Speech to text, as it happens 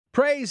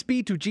Praise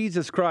be to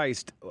Jesus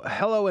Christ.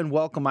 Hello and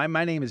welcome.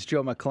 My name is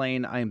Joe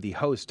McLean. I am the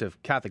host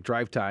of Catholic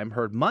Drive Time,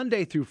 heard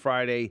Monday through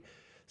Friday,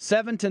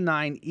 7 to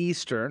 9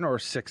 Eastern or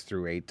 6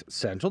 through 8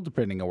 Central,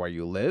 depending on where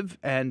you live.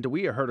 And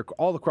we are heard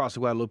all across the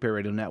Guadalupe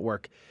Radio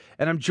Network.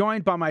 And I'm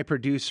joined by my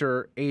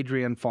producer,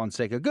 Adrian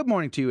Fonseca. Good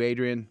morning to you,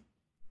 Adrian.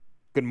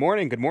 Good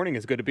morning. Good morning.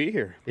 It's good to be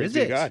here. Praise Is be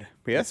it? to God.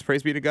 Yes,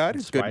 praise be to God.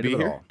 It's good to be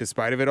here.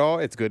 Despite of it all,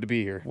 it's good to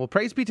be here. Well,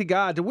 praise be to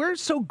God. We're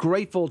so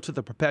grateful to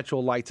the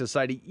Perpetual Light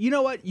Society. You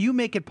know what? You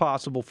make it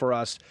possible for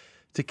us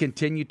to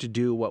continue to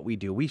do what we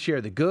do. We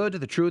share the good,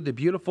 the true, the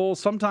beautiful,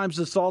 sometimes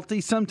the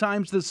salty,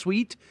 sometimes the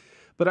sweet.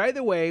 But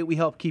either way, we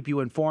help keep you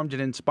informed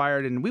and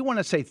inspired. And we want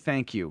to say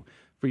thank you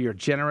for your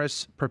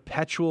generous,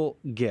 perpetual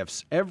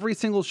gifts. Every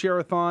single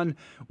share-a-thon,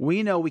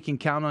 we know we can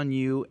count on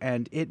you,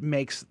 and it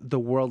makes the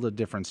world of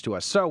difference to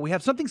us. So we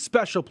have something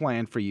special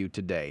planned for you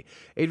today.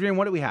 Adrian,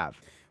 what do we have?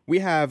 We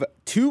have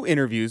two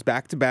interviews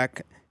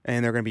back-to-back,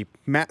 and they're going to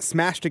be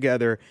smashed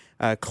together.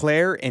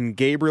 Clare and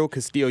Gabriel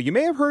Castillo. You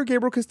may have heard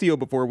Gabriel Castillo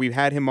before. We've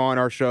had him on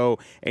our show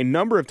a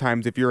number of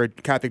times. If you're a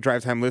Catholic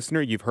Drive Time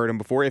listener, you've heard him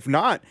before. If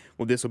not,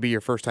 well, this will be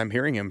your first time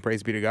hearing him.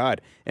 Praise be to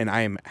God. And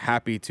I am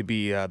happy to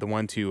be the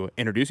one to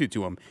introduce you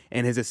to him.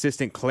 And his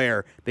assistant,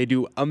 Clare. They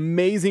do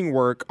amazing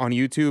work on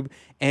YouTube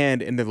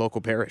and in the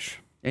local parish.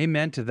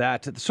 Amen to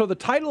that. So the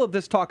title of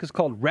this talk is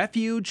called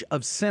Refuge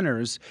of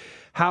Sinners,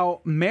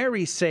 How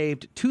Mary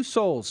Saved Two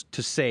Souls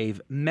to Save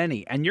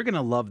Many. And you're going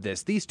to love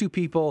this. These two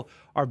people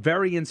are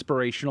very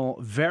inspirational,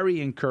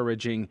 very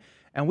encouraging,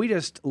 and we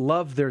just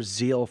love their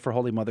zeal for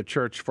Holy Mother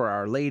Church, for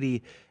Our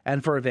Lady,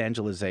 and for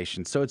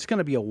evangelization. So it's going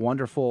to be a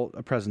wonderful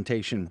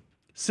presentation.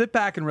 Sit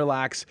back and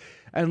relax,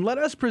 and let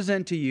us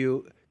present to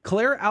you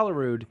Clare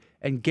Aalerud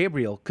and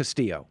Gabriel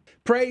Castillo.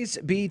 Praise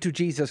be to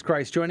Jesus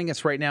Christ. Joining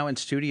us right now in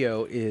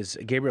studio is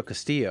Gabriel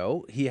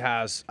Castillo. He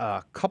has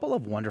a couple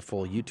of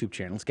wonderful YouTube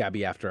channels,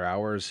 Gabby After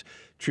Hours,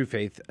 True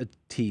Faith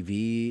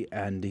TV,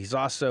 and he's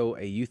also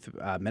a youth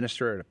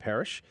minister at a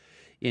parish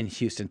in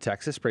Houston,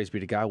 Texas. Praise be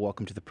to God.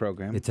 Welcome to the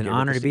program. It's an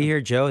honor to be here,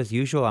 Joe. As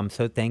usual, I'm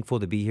so thankful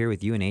to be here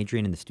with you and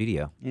Adrian in the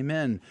studio.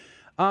 Amen.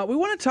 We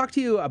want to talk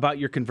to you about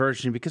your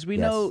conversion because we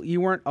know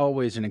you weren't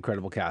always an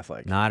incredible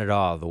Catholic. Not at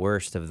all. The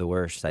worst of the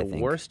worst, I think.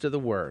 The worst of the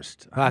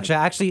worst.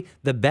 Actually,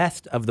 the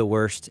best of the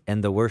worst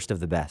and the worst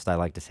of the best. I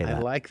like to say that. I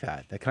like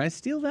that. Can I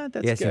steal that?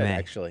 That's yes, good, you may.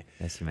 Actually.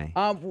 Yes, you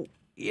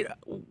may.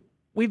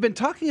 We've been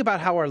talking about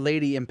how Our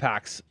Lady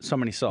impacts so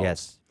many souls.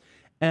 Yes.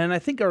 And I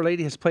think Our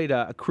Lady has played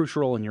a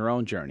crucial role in your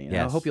own journey. And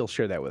yes. I hope you'll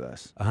share that with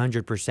us.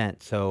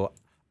 100%. So,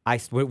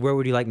 where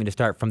would you like me to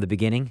start? From the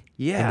beginning?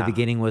 Yeah. In the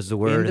beginning was the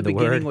Word. In the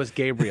beginning was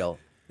Gabriel.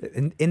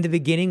 In the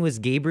beginning was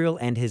Gabriel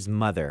and his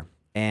mother,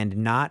 and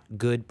not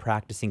good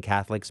practicing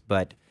Catholics,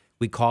 but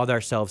we called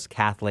ourselves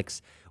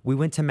Catholics. We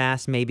went to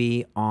Mass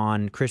maybe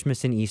on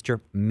Christmas and Easter,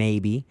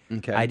 maybe.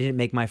 Okay. I didn't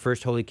make my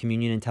first Holy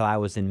Communion until I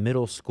was in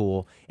middle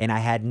school, and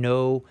I didn't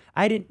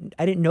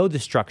know the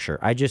structure.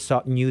 I just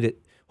knew that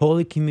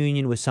Holy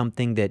Communion was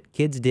something that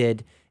kids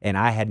did, and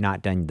I had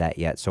not done that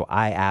yet. So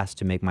I asked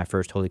to make my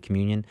first Holy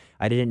Communion.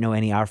 I didn't know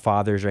any Our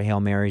Fathers or Hail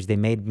Marys. They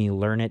made me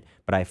learn it,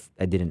 but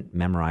I didn't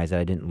memorize it.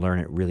 I didn't learn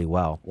it really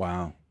well.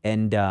 Wow.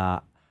 And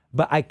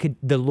but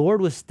the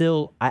Lord was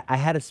still, I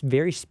had a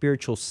very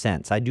spiritual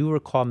sense. I do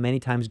recall many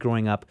times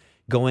growing up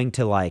going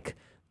to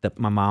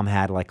my mom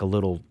had like a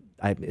little,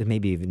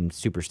 maybe even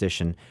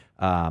superstition,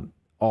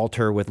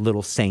 altar with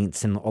little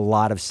saints and a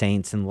lot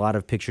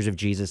of pictures of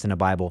Jesus in a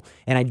Bible.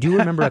 And I do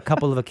remember a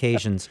couple of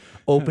occasions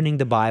opening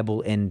the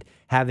Bible and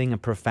having a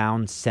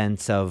profound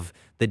sense of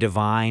the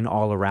divine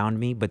all around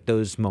me, but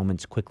those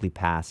moments quickly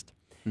passed.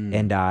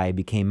 And I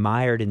became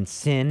mired in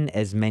sin,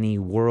 as many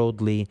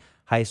worldly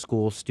high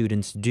school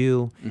students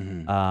do.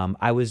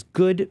 I was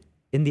good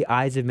in the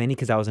eyes of many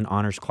because I was in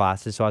honors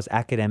classes, so I was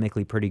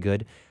academically pretty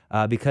good.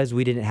 Because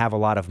we didn't have a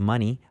lot of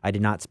money, I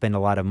did not spend a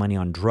lot of money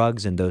on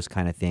drugs and those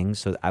kind of things,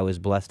 so I was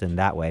blessed in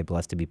that way,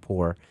 blessed to be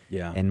poor.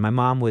 Yeah. And my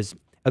mom was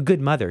a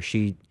good mother.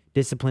 She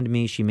disciplined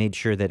me. She made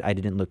sure that I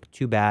didn't look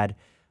too bad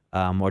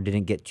or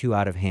didn't get too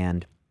out of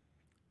hand.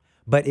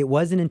 But it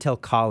wasn't until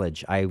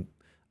college I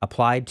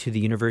applied to the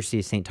University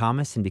of St.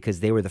 Thomas, and because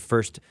they were the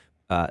first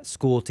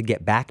school to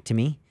get back to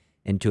me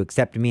and to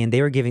accept me, and they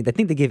were giving, I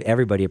think they gave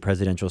everybody a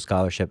presidential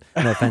scholarship.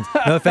 No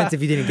offense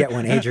if you didn't get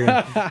one,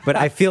 Adrian, but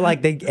I feel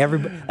like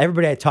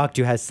everybody I talked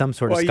to has some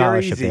sort of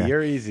scholarship there.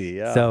 You're easy,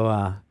 yeah.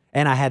 So,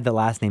 and I had the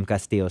last name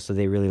Castillo, so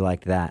they really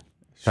liked that.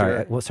 Sorry,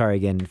 Sure. well, sorry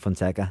again,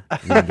 Fonseca.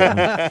 You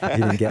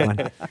didn't get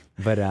one.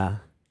 But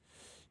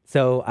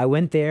so I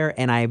went there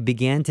and I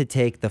began to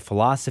take the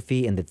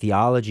philosophy and the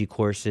theology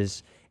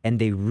courses, and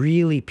they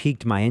really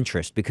piqued my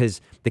interest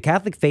because the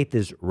Catholic faith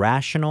is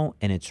rational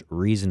and it's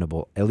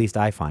reasonable, at least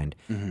I find,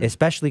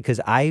 especially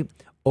because I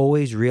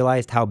always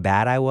realized how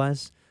bad I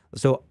was.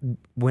 So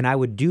when I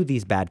would do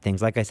these bad things,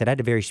 like I said, I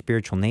had a very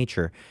spiritual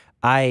nature.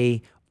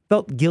 I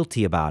felt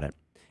guilty about it.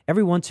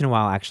 every once in a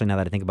while, actually, now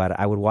that I think about it,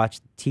 I would watch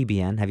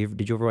TBN.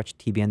 Did you ever watch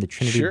TBN, the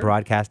Trinity Sure.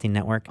 Broadcasting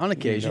Network? On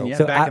occasion, yeah,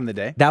 So back in the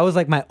day. That was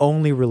like my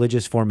only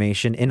religious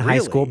formation in high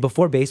school. Really?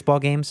 Before baseball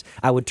games,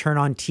 I would turn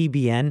on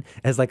TBN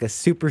as like a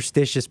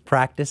superstitious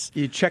practice.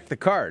 You check the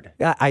card.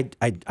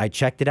 I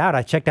checked it out.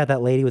 I checked out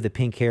that lady with the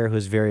pink hair who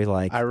was very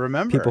like I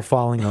remember. people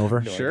falling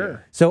over.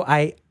 Sure. So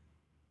I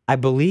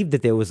believed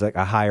that there was like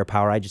a higher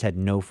power. I just had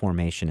no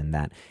formation in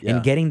that. Yeah.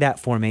 And getting that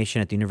formation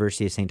at the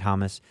University of St.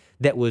 Thomas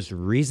that was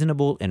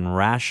reasonable and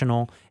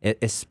rational,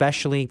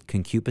 especially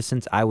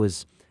concupiscence. I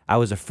was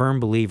a firm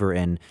believer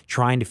in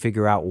trying to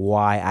figure out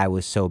why I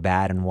was so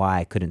bad and why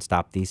I couldn't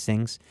stop these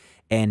things.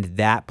 And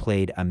that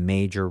played a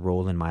major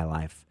role in my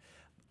life.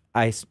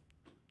 I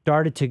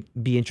started to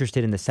be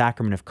interested in the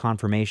sacrament of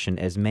confirmation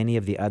as many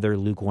of the other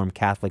lukewarm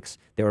Catholics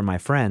that were my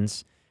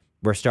friends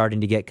were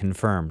starting to get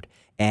confirmed.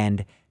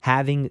 And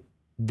having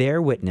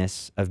their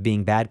witness of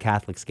being bad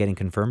Catholics getting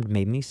confirmed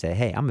made me say,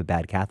 hey, I'm a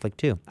bad Catholic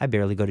too. I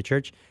barely go to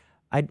church.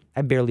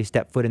 I barely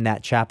step foot in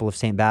that chapel of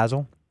St.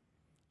 Basil.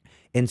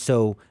 And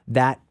so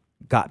that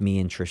got me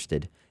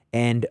interested.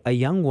 And a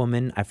young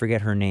woman, I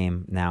forget her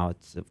name now,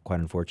 it's quite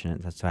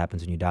unfortunate. That's what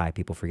happens when you die.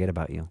 People forget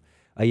about you.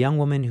 A young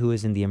woman who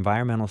was in the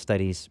environmental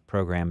studies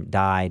program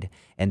died,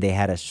 and they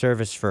had a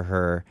service for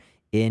her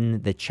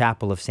in the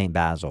chapel of St.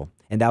 Basil.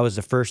 And that was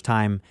the first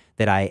time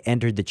that I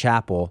entered the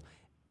chapel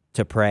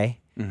to pray.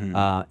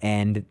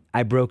 And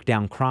I broke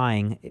down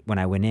crying when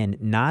I went in,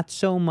 not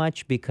so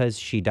much because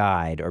she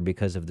died or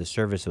because of the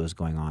service that was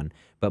going on,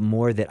 but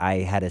more that I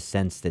had a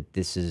sense that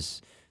this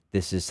is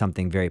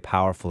something very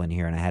powerful in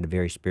here, and I had a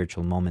very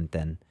spiritual moment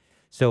then.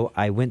 So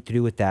I went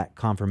through with that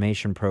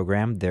confirmation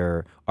program,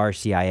 their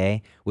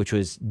RCIA, which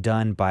was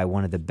done by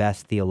one of the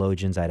best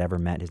theologians I'd ever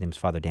met. His name's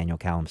Father Daniel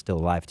Callum, still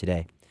alive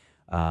today.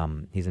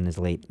 He's in his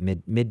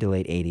mid to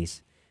late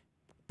 80s.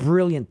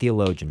 Brilliant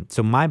theologian.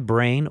 So my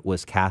brain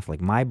was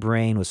Catholic. My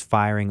brain was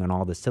firing on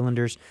all the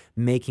cylinders,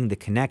 making the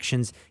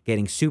connections,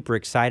 getting super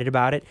excited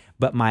about it.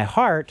 But my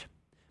heart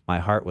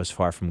was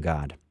far from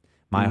God.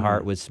 My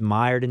heart was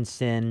mired in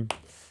sin.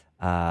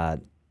 I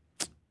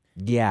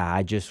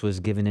just was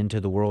given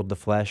into the world, the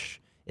flesh,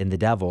 and the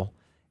devil.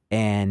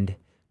 And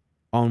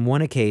on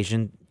one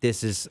occasion,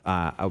 this is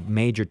a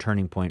major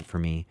turning point for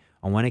me.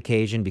 On one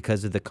occasion,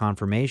 because of the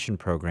confirmation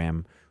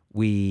program,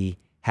 we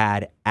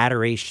had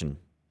adoration.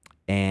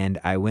 And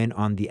I went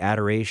on the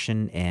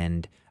adoration,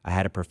 and I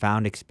had a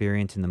profound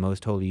experience in the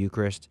Most Holy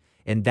Eucharist.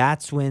 And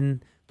that's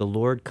when the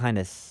Lord kind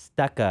of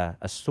stuck a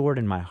sword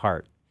in my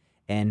heart.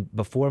 And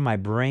before my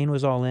brain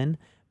was all in,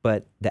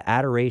 but the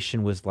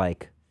adoration was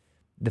like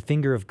the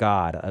finger of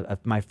God,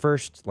 my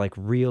first like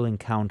real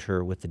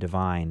encounter with the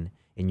divine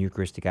in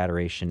Eucharistic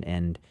adoration.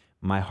 And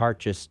my heart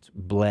just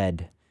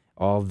bled.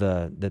 All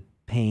the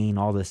pain,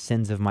 all the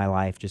sins of my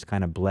life just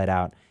kind of bled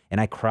out. And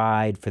I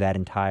cried for that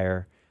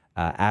entire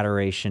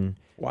adoration.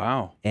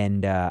 Wow.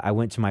 And I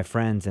went to my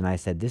friends and I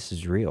said, this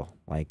is real.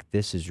 Like,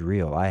 this is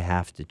real. I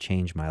have to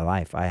change my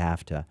life. I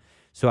have to.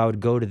 So I would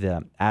go to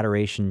the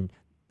adoration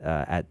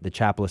at the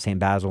chapel of St.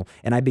 Basil,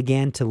 and I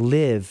began to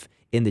live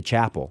in the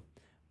chapel.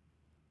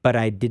 But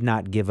I did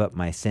not give up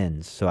my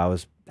sins. So I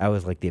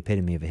was like the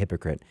epitome of a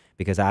hypocrite,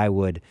 because I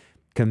would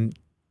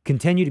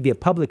continue to be a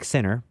public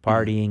sinner,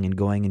 partying and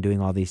going and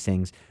doing all these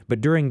things.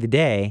 But during the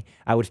day,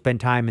 I would spend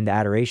time in the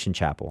adoration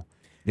chapel.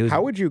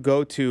 How would you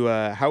go to,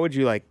 how would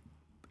you like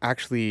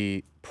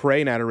actually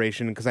pray in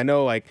adoration? Because I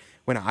know like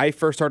when I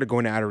first started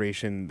going to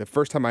adoration, the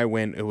first time I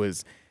went, it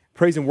was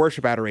praise and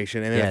worship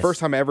adoration. And then the first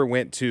time I ever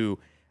went to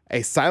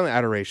a silent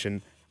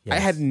adoration, I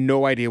had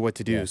no idea what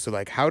to do. So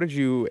like, how did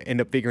you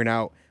end up figuring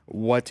out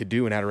what to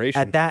do in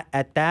adoration?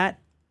 At that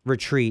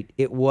retreat,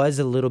 it was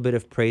a little bit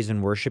of praise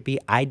and worshipy.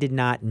 I did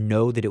not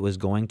know that it was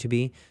going to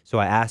be. So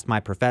I asked my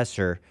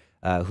professor,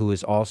 who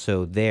was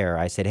also there.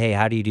 I said, hey,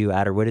 how do you do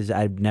adoration?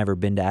 I've never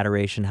been to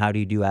adoration. How do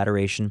you do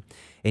adoration?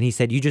 And he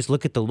said, you just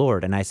look at the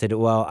Lord. And I said,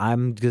 well,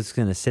 I'm just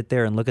going to sit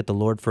there and look at the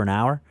Lord for an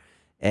hour.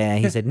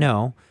 And he said,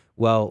 no.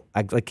 Well,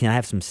 can I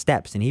have some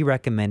steps? And he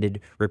recommended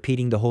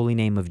repeating the holy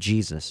name of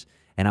Jesus.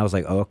 And I was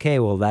like, okay,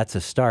 well, that's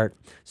a start.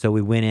 So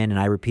we went in and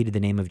I repeated the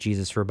name of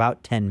Jesus for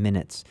about 10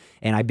 minutes.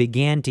 And I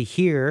began to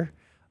hear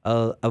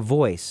a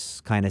voice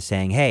kind of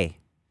saying, hey,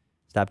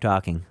 stop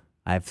talking.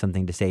 I have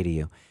something to say to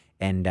you.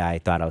 And I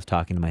thought I was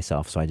talking to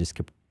myself, so I just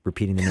kept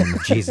repeating the name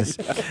of Jesus.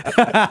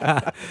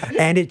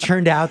 And it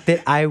turned out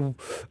that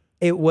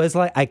it was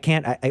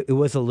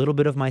a little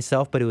bit of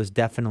myself, but it was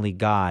definitely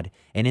God.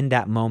 And in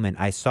that moment,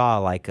 I saw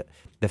like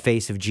the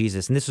face of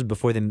Jesus. And this was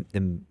before the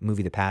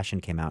movie The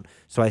Passion came out.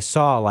 So I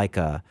saw like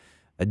a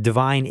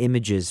divine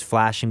images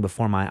flashing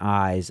before my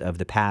eyes of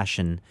the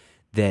Passion,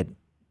 that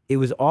it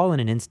was all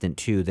in an instant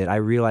too, that I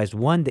realized,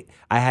 one, that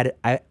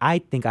I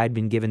think I'd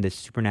been given this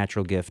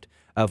supernatural gift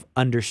of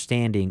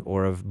understanding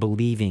or of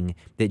believing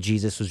that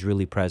Jesus was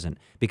really present.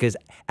 Because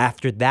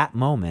after that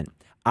moment,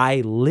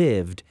 I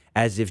lived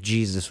as if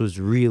Jesus was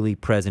really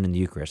present in the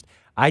Eucharist.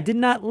 I did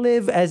not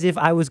live as if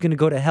I was going to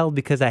go to hell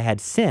because I had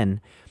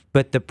sin,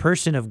 but the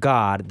person of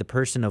God, the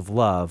person of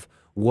love,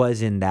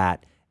 was in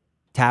that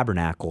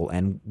tabernacle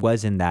and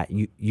was in that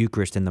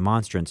Eucharist in the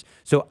monstrance.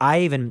 So I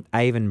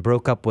even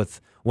broke up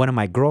with one of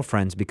my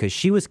girlfriends because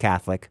she was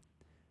Catholic.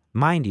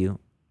 Mind you,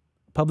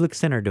 public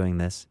sinner doing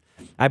this.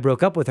 I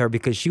broke up with her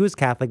because she was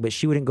Catholic, but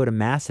she wouldn't go to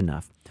mass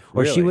enough,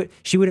 or Really?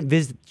 she wouldn't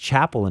visit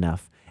chapel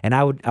enough. And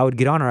I would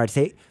get on her. I'd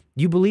say,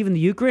 "You believe in the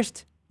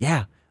Eucharist?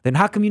 Yeah. Then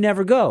how come you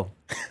never go?"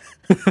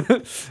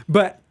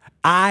 But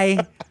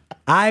I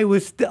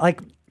was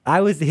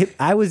I was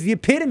the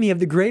epitome of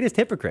the greatest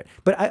hypocrite.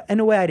 But in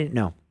a way, I didn't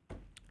know.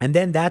 And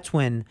then that's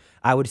when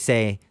I would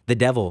say the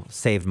devil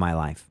saved my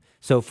life.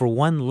 So for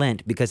one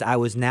Lent, because I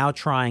was now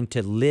trying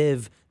to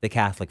live the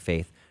Catholic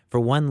faith, for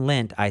one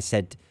Lent, I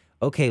said,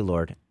 "Okay,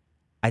 Lord,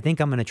 I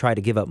think I'm going to try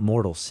to give up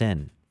mortal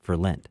sin for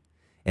Lent."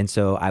 And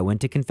so I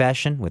went to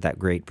confession with that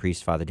great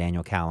priest, Father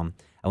Daniel Callum.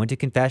 I went to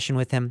confession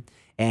with him,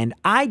 and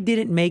I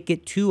didn't make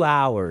it 2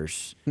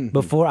 hours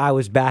before I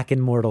was back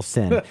in mortal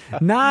sin.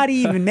 Not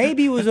even,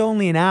 maybe it was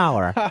only an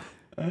hour.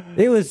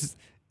 It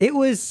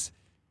was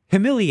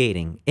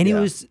humiliating. And it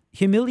was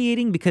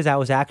humiliating because I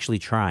was actually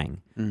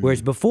trying.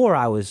 Whereas before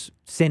I was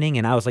sinning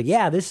and I was like,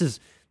 yeah, this is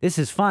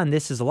fun.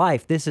 This is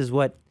life. This is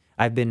what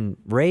I've been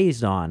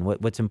raised on,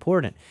 what's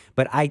important.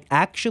 But I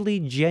actually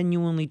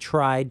genuinely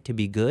tried to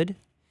be good,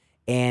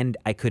 and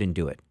I couldn't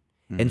do it.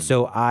 And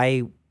so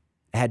I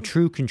had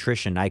true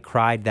contrition. I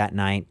cried that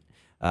night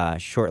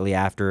shortly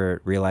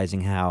after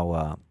realizing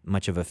how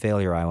much of a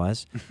failure I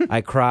was.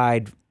 I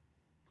cried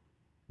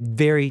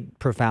very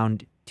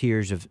profound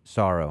tears of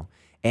sorrow.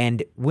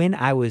 And when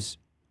I was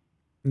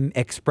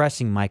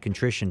expressing my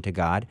contrition to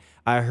God,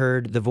 I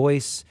heard the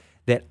voice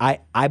that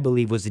I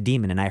believe was a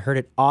demon, and I heard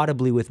it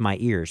audibly with my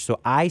ears. So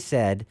I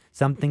said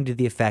something to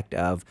the effect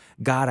of,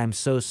 "God, I'm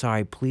so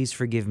sorry. Please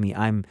forgive me.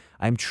 I'm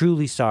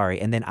truly sorry."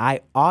 And then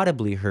I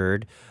audibly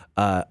heard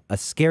a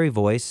scary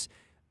voice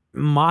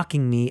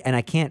mocking me, and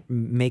I can't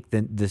make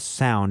the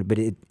sound, but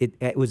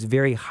it was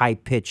very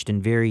high-pitched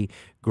and very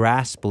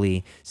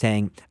grasply,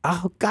 saying,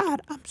 "Oh,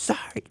 God, I'm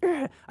sorry."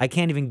 I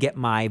can't even get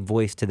my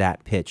voice to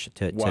that pitch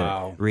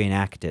to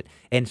reenact it.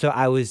 And so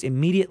I was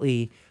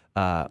immediately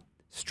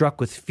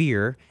struck with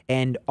fear,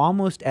 and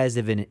almost as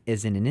in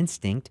an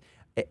instinct,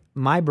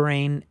 my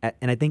brain,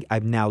 and I think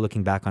I'm now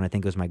looking back on, I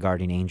think it was my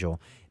guardian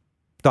angel,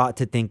 thought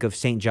to think of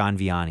St. John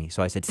Vianney.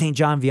 So I said, "St.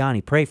 John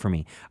Vianney, pray for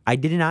me." I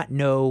did not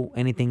know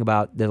anything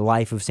about the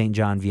life of St.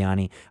 John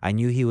Vianney. I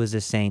knew he was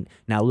a saint.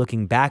 Now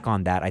looking back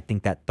on that, I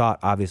think that thought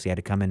obviously had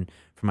to come in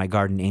from my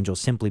guardian angel,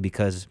 simply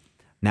because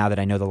now that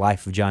I know the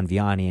life of John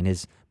Vianney and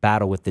his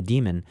battle with the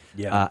demon,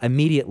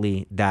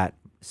 immediately that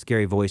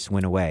scary voice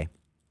went away.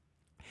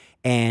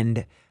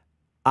 And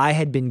I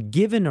had been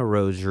given a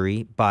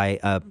rosary by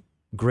a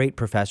great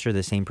professor,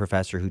 the same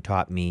professor who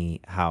taught me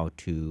how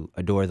to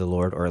adore the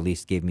Lord, or at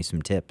least gave me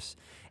some tips.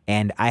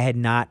 And I had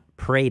not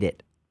prayed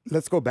it.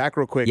 Let's go back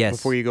real quick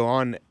before you go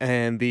on.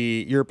 And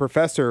your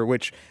professor,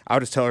 which I'll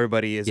just tell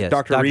everybody, is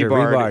Dr.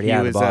 Rebard. Yeah,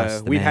 he was, the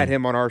boss, we man. had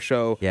him on our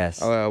show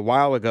a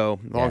while ago,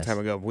 a long time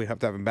ago. We have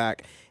to have him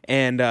back.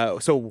 And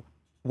so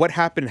what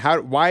happened?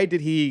 Why did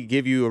he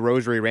give you a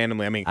rosary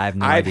randomly? I mean, I have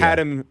no I've idea. had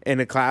him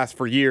in a class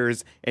for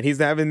years, and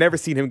I've never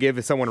seen him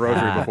give someone a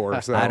rosary before.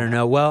 So I don't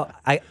know. Well,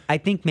 I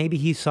think maybe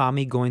he saw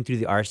me going through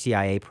the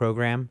RCIA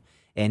program,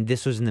 and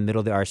this was in the middle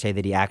of the RCIA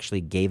that he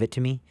actually gave it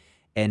to me.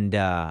 And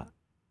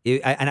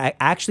I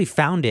actually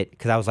found it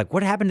because I was like,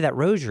 "What happened to that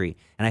rosary?"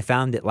 And I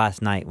found it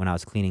last night when I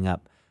was cleaning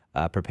up,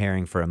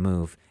 preparing for a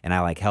move, and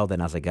I held it,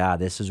 and I was like,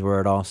 "This is where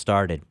it all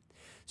started."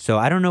 So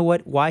I don't know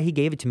why he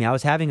gave it to me. I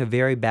was having a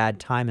very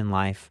bad time in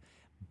life,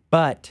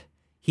 but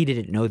he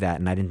didn't know that,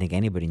 and I didn't think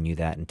anybody knew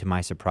that. And to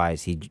my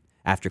surprise,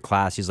 after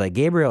class, he's like,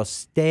 "Gabriel,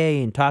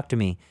 stay and talk to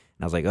me."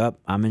 And I was like, "Oh,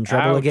 I'm in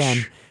trouble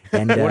again."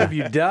 And what have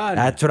you done?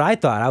 That's what I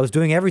thought. I was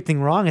doing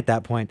everything wrong at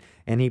that point.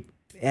 And he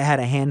had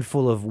a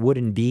handful of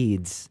wooden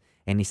beads,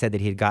 and he said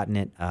that he had gotten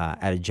it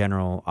at a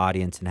general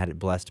audience and had it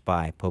blessed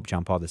by Pope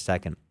John Paul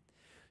II.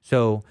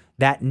 So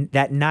that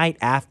night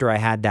after I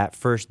had that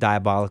first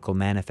diabolical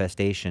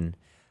manifestation,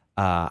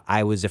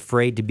 I was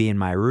afraid to be in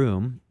my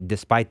room,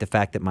 despite the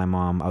fact that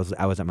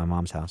I was at my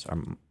mom's house.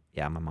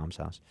 My mom's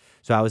house.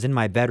 So I was in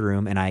my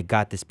bedroom, and I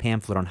got this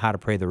pamphlet on how to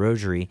pray the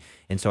rosary.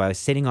 And so I was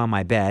sitting on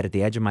my bed, at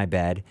the edge of my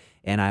bed,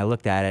 and I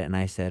looked at it, and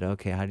I said,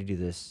 "Okay, how do you do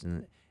this?"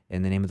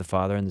 In the name of the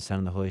Father, and the Son,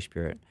 and the Holy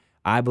Spirit.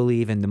 I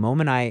believe. And the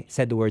moment I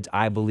said the words,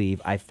 "I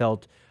believe," I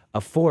felt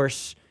a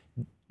force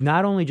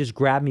not only just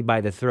grab me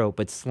by the throat,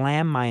 but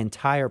slam my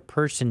entire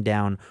person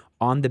down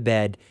on the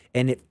bed.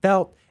 And it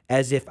felt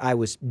as if I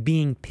was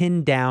being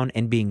pinned down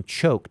and being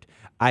choked.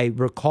 I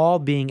recall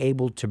being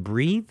able to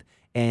breathe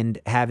and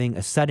having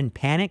a sudden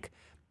panic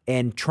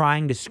and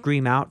trying to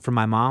scream out for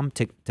my mom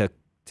to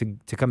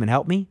come and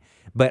help me,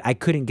 but I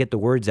couldn't get the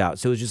words out.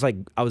 So it was just like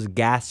I was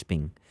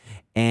gasping.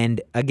 And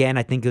again,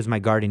 I think it was my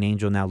guardian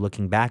angel now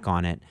looking back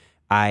on it.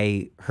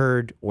 I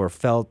heard or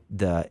felt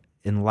the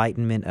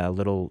enlightenment, a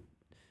little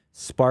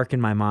spark in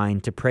my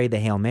mind to pray the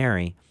Hail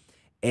Mary,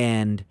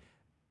 and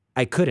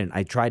I couldn't.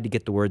 I tried to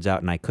get the words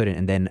out, and I couldn't.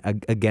 And then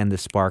again, the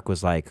spark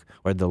was like,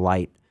 or the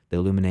light, the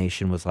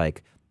illumination was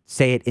like,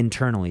 say it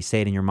internally,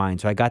 say it in your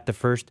mind. So I got the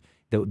first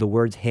the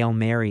words Hail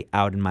Mary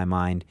out in my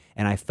mind,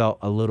 and I felt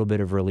a little bit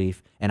of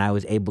relief, and I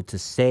was able to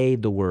say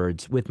the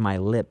words with my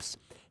lips,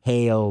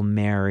 Hail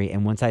Mary.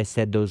 And once I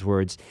said those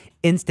words,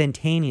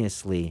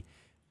 instantaneously,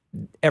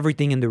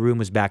 everything in the room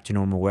was back to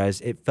normal,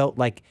 whereas it felt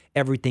like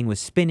everything was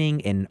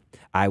spinning and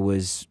I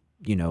was,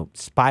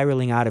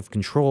 spiraling out of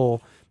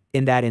control.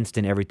 In that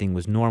instant, everything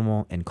was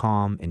normal and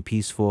calm and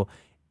peaceful,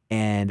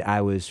 and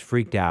I was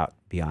freaked out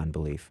beyond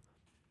belief.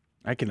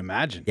 I can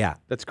imagine. Yeah.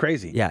 That's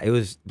crazy. Yeah, it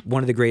was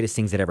one of the greatest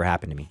things that ever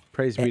happened to me.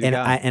 Praise be to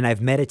God. And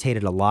I've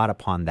meditated a lot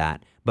upon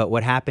that. But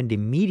what happened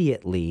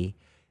immediately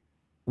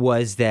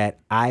was that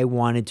I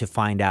wanted to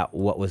find out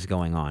what was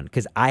going on,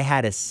 because I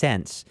had a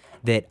sense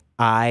that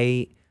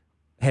I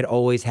had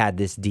always had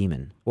this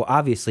demon. Well,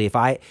 obviously,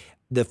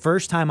 the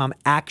first time I'm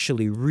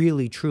actually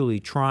really, truly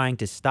trying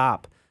to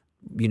stop,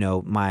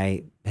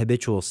 my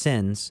habitual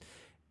sins,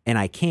 and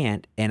I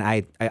can't, and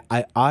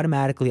I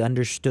automatically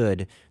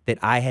understood that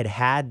I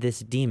had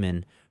this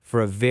demon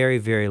for a very,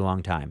 very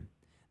long time,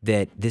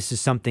 that this is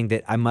something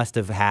that I must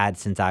have had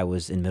since I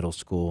was in middle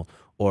school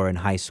or in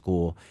high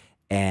school,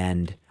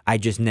 and I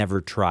just never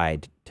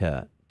tried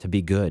to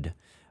be good.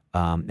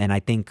 And I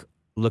think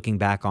looking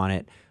back on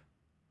it,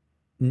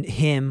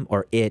 him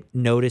or it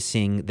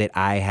noticing that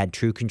I had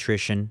true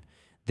contrition,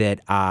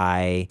 that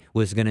I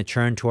was going to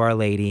turn to Our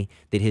Lady,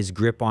 that his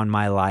grip on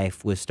my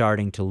life was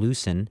starting to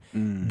loosen,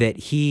 that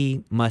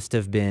he must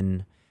have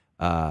been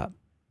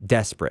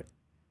desperate.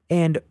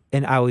 And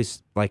I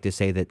always like to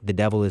say that the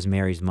devil is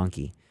Mary's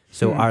monkey.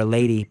 So Our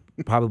Lady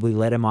probably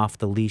let him off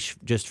the leash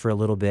just for a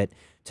little bit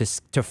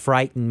to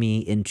frighten me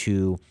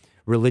into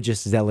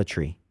religious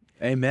zealotry.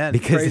 Amen.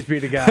 Praise be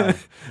to God.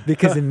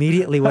 Because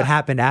immediately what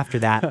happened after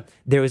that,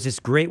 there was this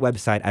great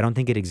website. I don't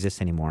think it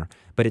exists anymore,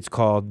 but it's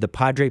called the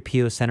Padre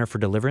Pio Center for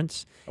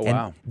Deliverance. Oh, and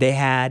wow. They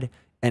had,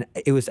 and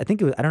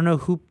I don't know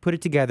who put it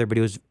together, but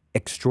it was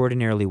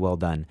extraordinarily well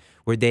done,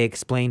 where they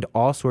explained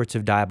all sorts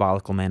of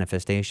diabolical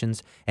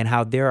manifestations and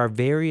how there are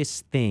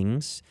various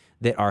things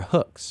that are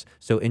hooks.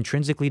 So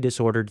intrinsically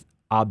disordered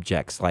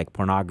objects like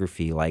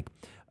pornography, like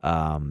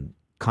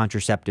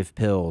contraceptive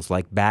pills,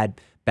 like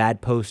bad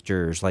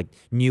posters, like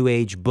New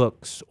Age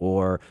books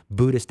or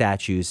Buddha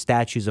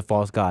statues of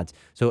false gods.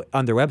 So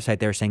on their website,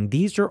 they're saying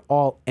these are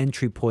all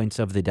entry points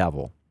of the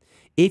devil.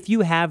 If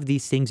you have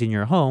these things in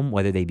your home,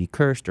 whether they be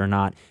cursed or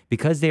not,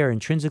 because they are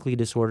intrinsically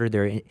disordered,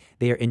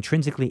 they are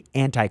intrinsically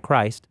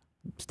antichrist.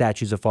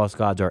 Statues of false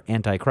gods are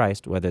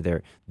antichrist, whether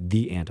they're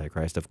the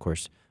antichrist, of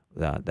course,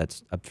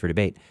 that's up for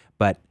debate.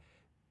 But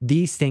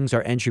these things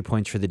are entry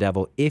points for the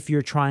devil. If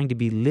you're trying to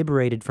be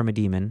liberated from a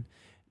demon,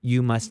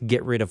 you must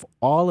get rid of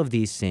all of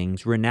these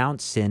things,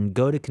 renounce sin,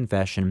 go to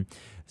confession,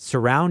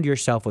 surround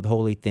yourself with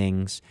holy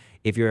things.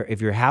 If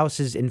your house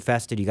is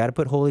infested, you got to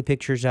put holy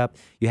pictures up.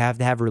 You have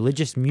to have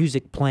religious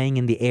music playing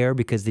in the air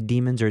because the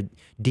demons are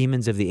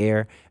demons of the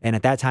air. And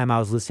at that time, I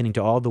was listening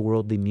to all the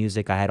worldly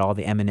music. I had all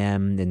the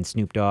Eminem and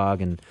Snoop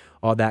Dogg and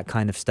all that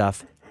kind of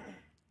stuff.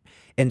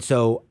 And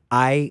so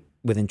I,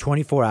 within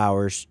 24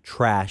 hours,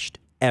 trashed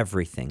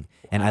everything.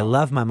 And I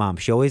love my mom.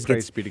 She always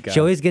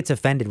gets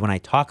offended when I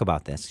talk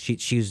about this.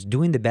 She was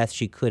doing the best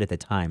she could at the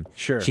time.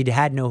 Sure. She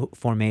had no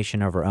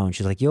formation of her own.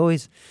 She's like, you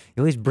always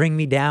bring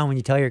me down when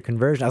you tell your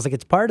conversion. I was like,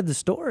 it's part of the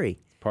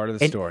story. Part of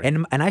the story.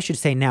 And I should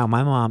say now,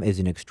 my mom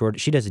is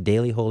she does a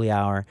daily holy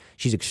hour.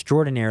 She's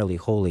extraordinarily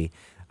holy.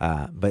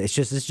 But it's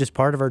just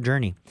part of our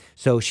journey.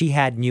 So she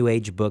had New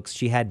Age books.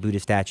 She had Buddha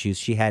statues.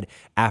 She had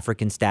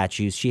African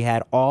statues. She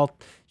had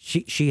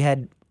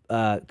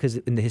because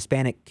in the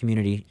Hispanic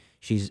community,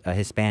 she's a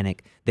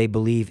Hispanic, they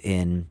believe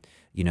in,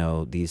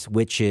 these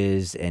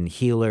witches and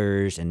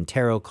healers and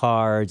tarot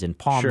cards and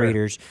palm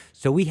readers.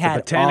 So we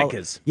had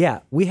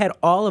we had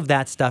all of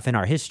that stuff in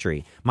our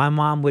history. My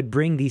mom would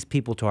bring these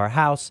people to our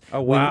house.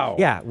 Oh, wow.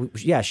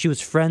 She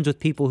was friends with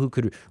people who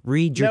could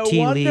read your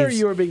tea leaves. No wonder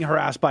you were being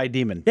harassed by a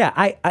demon.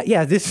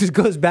 Yeah, this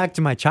goes back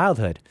to my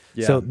childhood.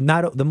 Yeah. So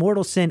not the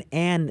mortal sin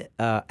and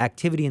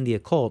activity in the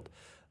occult.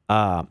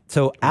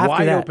 So after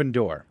wide that, open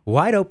door.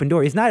 Wide open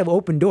door. It's not an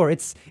open door.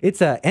 It's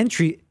a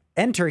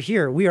enter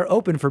here. We are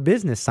open for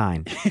business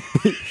sign.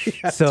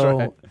 So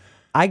right.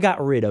 I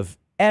got rid of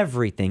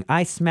everything.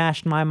 I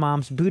smashed my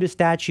mom's Buddha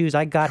statues.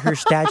 I got her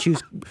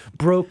statues,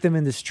 broke them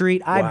in the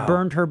street. I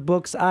burned her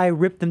books. I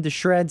ripped them to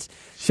shreds.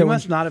 She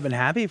must not have been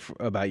happy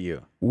about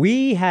you.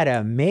 We had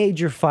a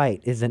major fight,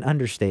 is an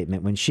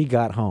understatement, when she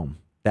got home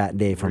that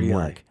day from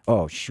work.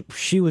 Oh,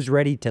 she was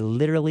ready to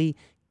literally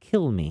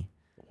kill me.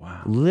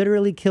 Wow.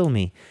 Literally kill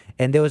me.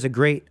 And there was a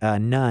great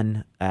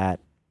nun at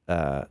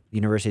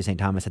University of St.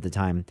 Thomas at the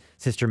time,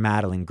 Sister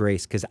Madeline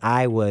Grace, because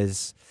I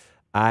was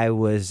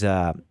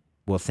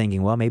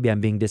thinking, well, maybe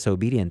I'm being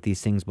disobedient. These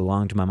things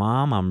belong to my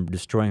mom. I'm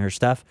destroying her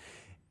stuff.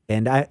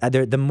 And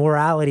the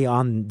morality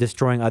on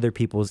destroying other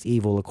people's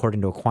evil,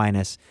 according to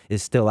Aquinas,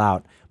 is still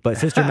out. But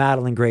Sister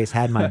Madeline Grace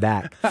had my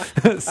back.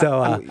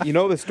 So you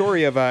know the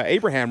story of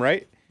Abraham,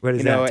 right? What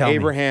is that? Tell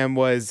Abraham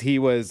me. he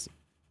was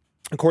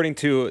according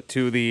to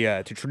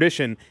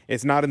tradition,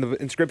 it's not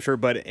in scripture,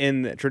 but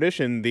in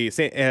tradition,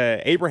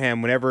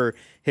 Abraham, whenever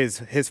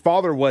his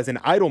father was an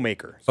idol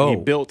maker, so he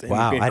built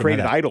and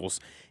created idols.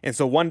 And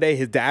so one day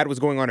his dad was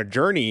going on a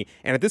journey,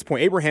 and at this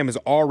point Abraham is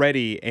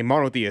already a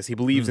monotheist. He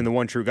believes in the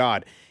one true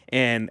God.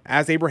 And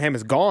as Abraham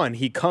is gone,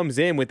 he comes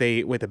in with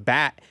a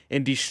bat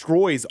and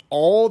destroys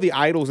all the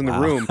idols in the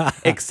room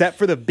except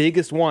for the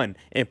biggest one,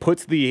 and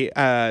puts the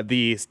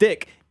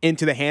stick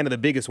into the hand of the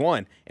biggest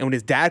one. And when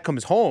his dad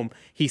comes home,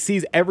 he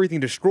sees everything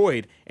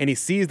destroyed, and he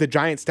sees the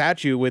giant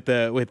statue with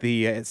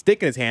the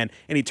stick in his hand,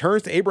 and he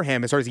turns to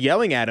Abraham and starts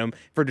yelling at him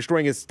for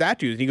destroying his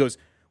statues. And he goes,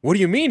 "What do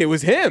you mean? It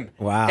was him."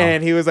 Wow.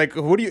 And he was like,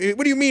 "What do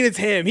you mean it's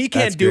him? He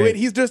can't do it.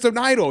 He's just an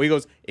idol." He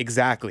goes,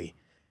 "Exactly."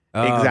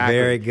 Oh, exactly.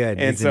 Very good.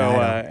 And He's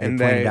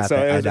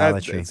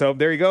idolatry. So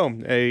there you go.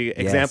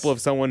 Example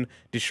of someone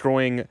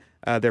destroying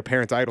their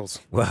parents' idols.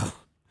 Well,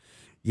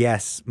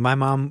 yes, my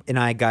mom and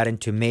I got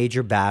into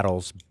major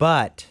battles,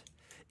 but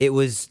it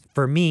was,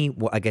 for me,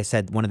 like I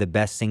said, one of the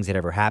best things that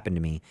ever happened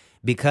to me,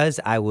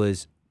 because I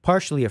was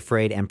partially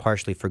afraid and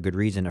partially for good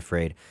reason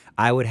afraid.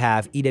 I would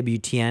have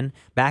EWTN.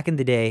 Back in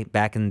the day,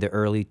 back in the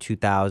early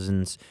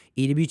 2000s,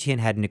 EWTN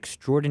had an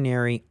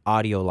extraordinary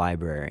audio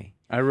library.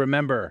 I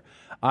remember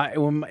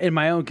in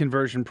my own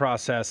conversion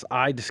process,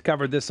 I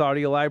discovered this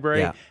audio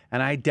library,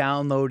 and I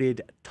downloaded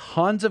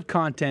tons of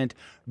content,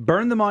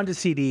 burned them onto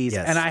CDs,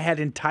 and I had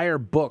entire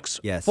books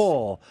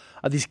full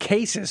of these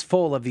cases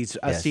full of these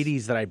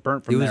CDs that I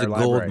burnt from their library. It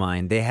was a gold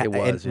mine. They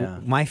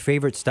had, my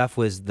favorite stuff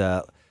was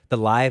the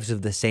Lives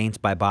of the Saints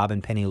by Bob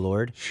and Penny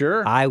Lord.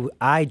 Sure.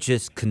 I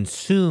just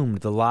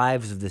consumed the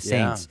lives of the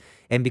saints.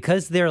 And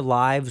because their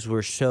lives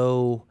were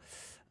so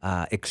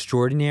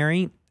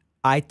extraordinary,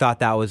 I thought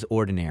that was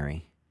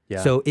ordinary.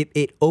 Yeah. So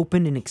it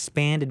opened and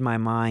expanded my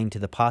mind to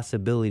the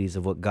possibilities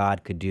of what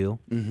God could do.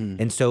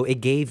 And so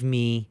it gave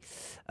me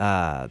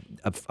a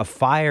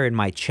fire in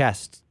my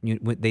chest.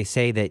 They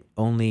say that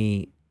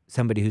only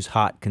somebody who's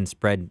hot can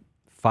spread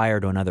fire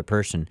to another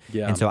person.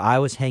 Yeah. And so I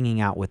was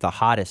hanging out with the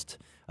hottest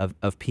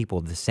of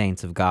people, the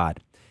saints of God.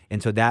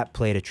 And so that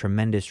played a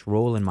tremendous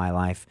role in my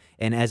life.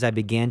 And as I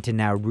began to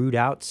now root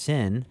out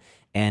sin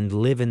and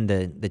live in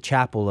the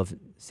chapel of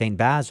St.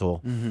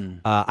 Basil,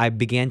 I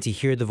began to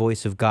hear the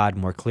voice of God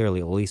more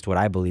clearly, at least what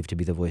I believe to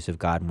be the voice of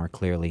God more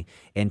clearly,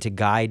 and to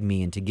guide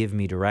me and to give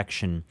me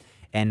direction.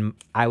 And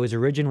I was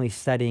originally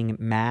studying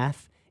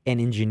math and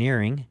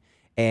engineering,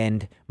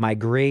 and my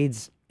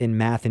grades in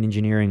math and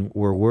engineering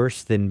were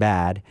worse than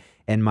bad,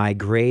 and my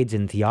grades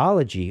in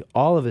theology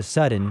all of a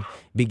sudden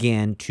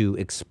began to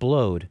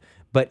explode.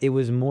 But it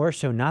was more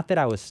so not that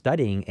I was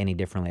studying any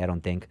differently, I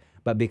don't think,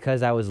 but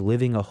because I was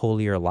living a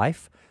holier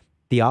life.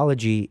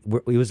 Theology,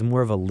 it was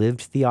more of a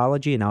lived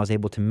theology, and I was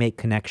able to make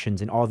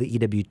connections, and all the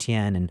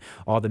EWTN and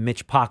all the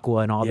Mitch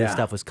Pacwa and all this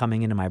stuff was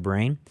coming into my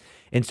brain.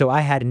 And so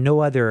I had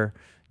no other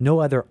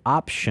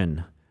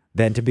option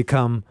than to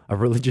become a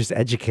religious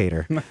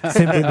educator,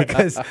 simply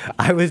because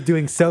I was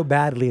doing so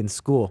badly in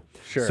school.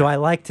 Sure. So I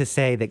like to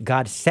say that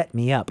God set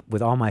me up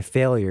with all my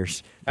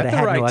failures, that I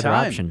had no other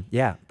option.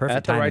 Yeah, perfect timing.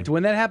 At the right.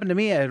 When that happened to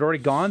me, I had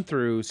already gone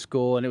through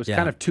school, and it was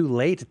kind of too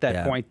late at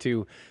that point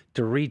to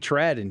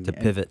retread and to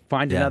pivot, and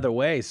find another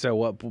way.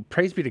 So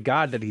praise be to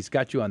God that He's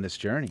got you on this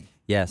journey.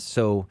 Yes.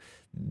 So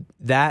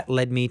that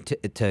led me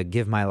to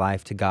give my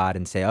life to God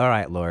and say, all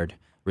right, Lord,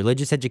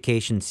 religious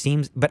education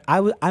seems, but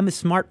I'm a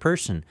smart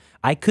person.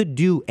 I could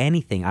do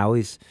anything.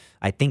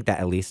 I think that,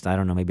 at least, I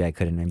don't know, maybe I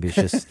couldn't. Maybe it's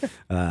just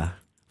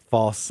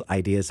false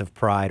ideas of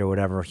pride or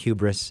whatever,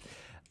 hubris.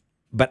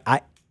 But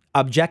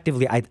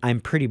objectively, I'm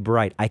pretty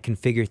bright. I can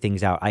figure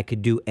things out. I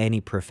could do any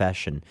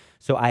profession.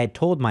 So I had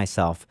told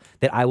myself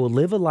that I will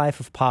live a life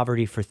of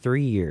poverty for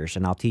 3 years,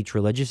 and I'll teach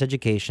religious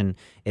education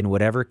in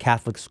whatever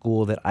Catholic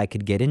school that I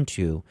could get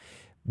into,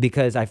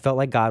 because I felt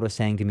like God was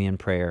saying to me in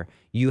prayer,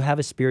 you have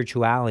a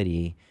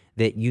spirituality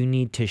that you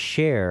need to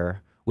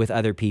share with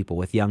other people,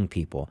 with young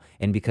people.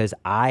 And because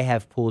I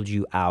have pulled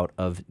you out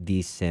of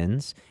these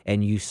sins,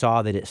 and you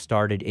saw that it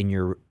started in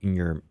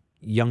your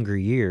younger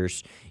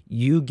years,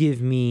 you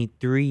give me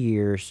 3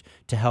 years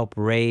to help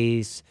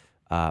raise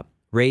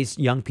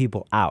young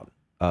people out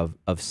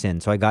of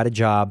sin. So I got a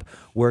job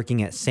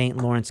working at St.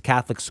 Lawrence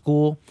Catholic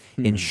School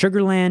in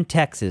Sugar Land,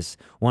 Texas.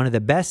 One of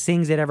the best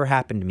things that ever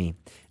happened to me.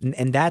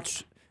 And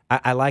that's,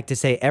 I like to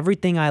say,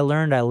 everything I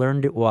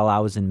learned it while I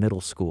was in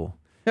middle school.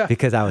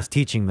 Because I was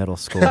teaching middle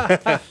school.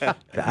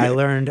 I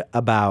learned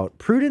about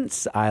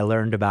prudence. I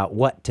learned about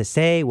what to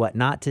say, what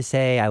not to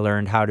say. I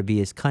learned how to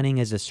be as cunning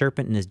as a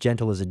serpent and as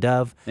gentle as a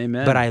dove.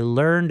 Amen. But I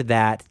learned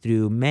that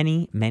through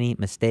many, many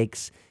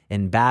mistakes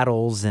and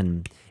battles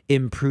and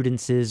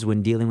imprudences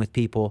when dealing with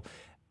people.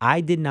 I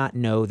did not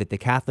know that the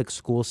Catholic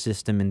school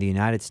system in the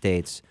United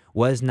States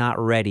was not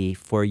ready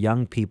for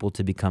young people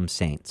to become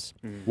saints.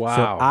 Wow.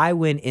 So I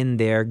went in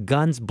there,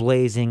 guns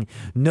blazing,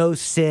 no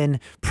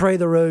sin, pray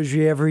the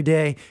rosary every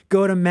day,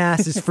 go to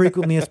mass as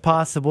frequently as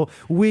possible,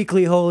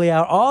 weekly holy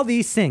hour, all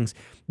these things.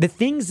 The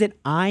things that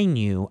I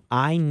knew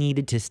I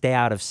needed to stay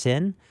out of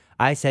sin,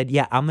 I said,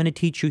 yeah, I'm going to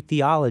teach you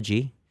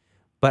theology,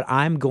 but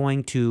I'm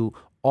going to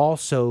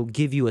also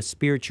give you a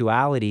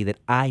spirituality that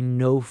I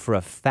know for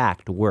a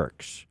fact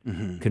works.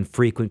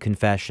 Frequent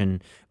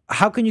confession.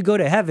 How can you go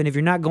to heaven if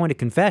you're not going to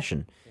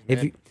confession?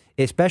 If you,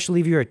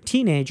 especially if you're a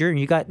teenager and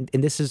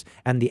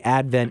the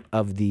advent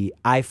of the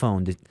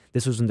iPhone.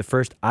 This was when the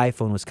first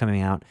iPhone was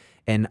coming out,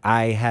 and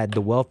I had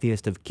the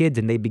wealthiest of kids,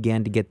 and they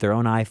began to get their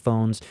own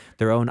iPhones,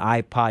 their own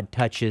iPod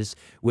touches,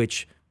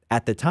 which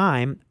at the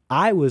time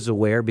I was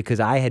aware because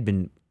I had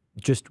been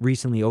just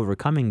recently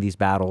overcoming these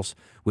battles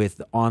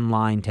with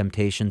online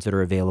temptations that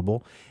are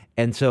available.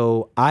 And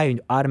so I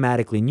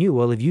automatically knew,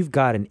 well, if you've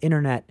got an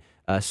internet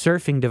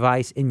surfing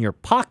device in your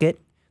pocket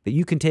that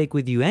you can take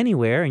with you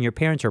anywhere, and your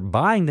parents are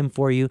buying them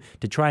for you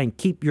to try and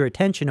keep your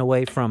attention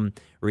away from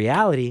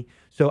reality.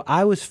 So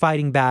I was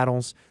fighting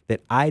battles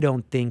that I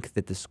don't think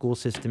that the school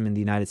system in the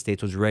United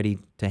States was ready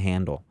to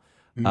handle.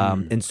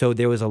 And so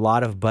there was a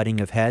lot of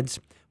butting of heads.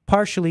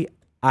 Partially,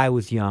 I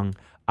was young.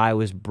 I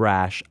was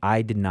brash.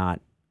 I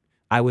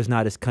was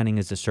not as cunning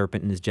as a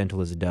serpent and as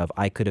gentle as a dove.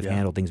 I could have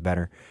handled things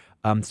better.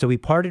 So we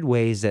parted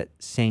ways at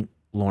St.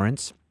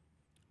 Lawrence.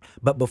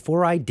 But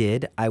before I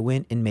did, I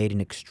went and made an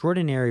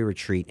extraordinary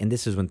retreat. And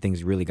this is when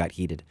things really got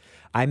heated.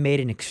 I made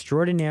an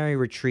extraordinary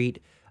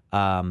retreat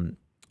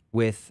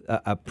with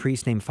a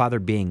priest named Father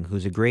Bing,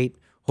 who's a great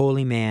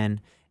holy man.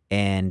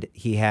 And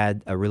he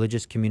had a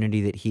religious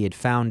community that he had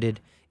founded.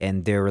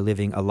 And they were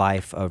living a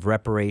life of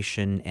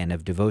reparation and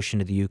of devotion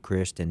to the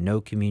Eucharist and no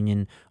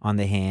communion on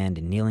the hand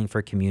and kneeling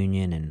for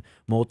communion and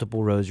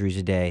multiple rosaries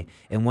a day.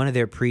 And one of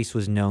their priests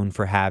was known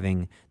for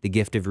having the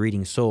gift of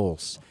reading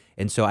souls.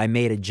 And so I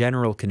made a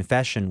general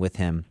confession with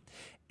him.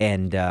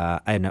 And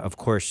of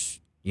course,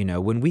 you know,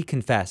 when we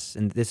confess,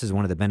 and this is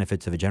one of the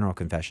benefits of a general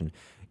confession,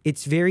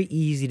 it's very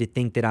easy to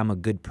think that I'm a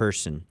good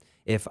person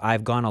if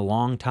I've gone a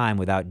long time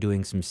without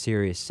doing some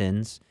serious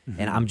sins,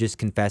 and I'm just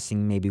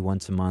confessing maybe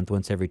once a month,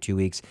 once every 2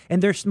 weeks,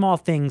 and they're small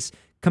things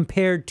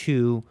compared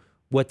to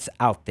what's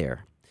out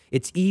there.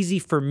 It's easy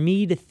for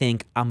me to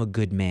think I'm a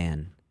good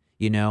man,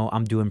 you know,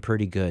 I'm doing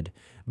pretty good.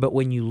 But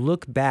when you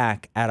look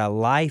back at a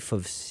life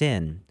of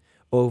sin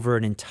over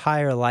an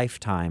entire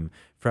lifetime,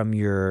 from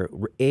your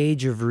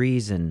age of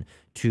reason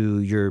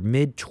to your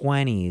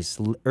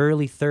mid-20s,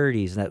 early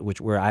 30s,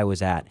 where I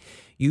was at,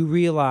 you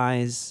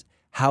realize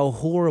how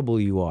horrible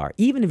you are.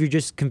 Even if you're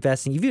just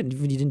confessing, even if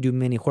you didn't do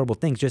many horrible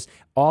things, just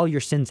all your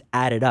sins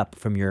added up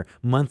from your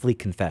monthly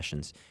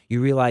confessions,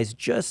 you realize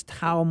just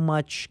how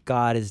much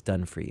God has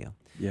done for you.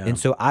 Yeah. And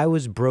so I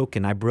was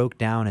broken. I broke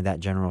down in that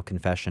general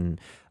confession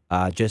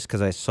just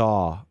because I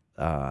saw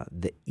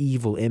the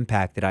evil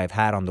impact that I've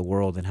had on the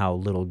world and how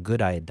little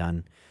good I had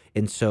done.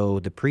 And so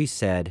the priest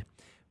said,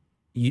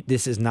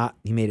 this is not,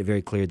 he made it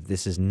very clear that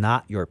this is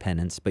not your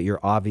penance, but you're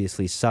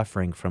obviously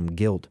suffering from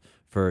guilt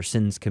for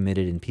sins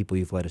committed and people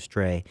you've led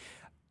astray.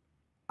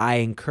 I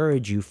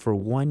encourage you for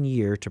 1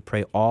 year to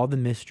pray all the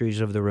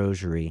mysteries of the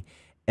Rosary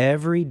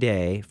every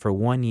day for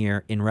 1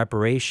 year in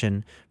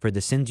reparation for the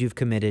sins you've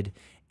committed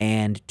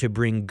and to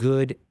bring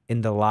good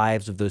in the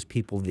lives of those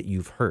people that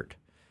you've hurt.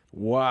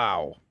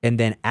 Wow. And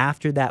then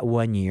after that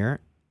 1 year,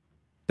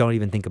 don't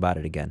even think about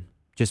it again.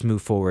 Just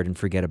move forward and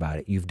forget about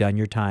it. You've done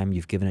your time.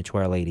 You've given it to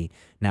Our Lady.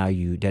 Now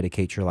you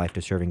dedicate your life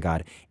to serving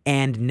God.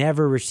 And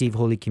never receive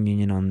Holy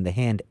Communion on the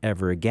hand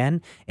ever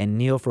again. And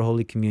kneel for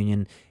Holy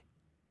Communion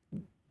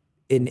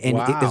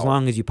as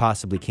long as you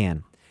possibly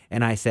can.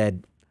 And I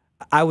said,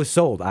 I was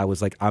sold. I was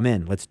like, I'm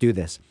in. Let's do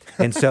this.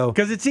 And so,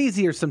 because it's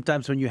easier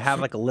sometimes when you have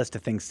like a list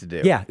of things to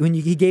do. Yeah,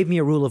 he gave me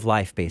a rule of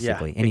life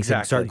basically, and he exactly.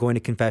 said, start going to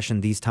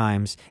confession these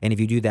times, and if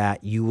you do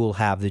that, you will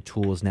have the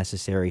tools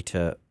necessary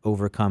to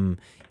overcome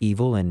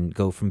evil and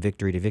go from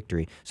victory to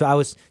victory. So I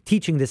was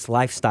teaching this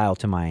lifestyle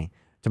to my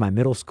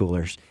middle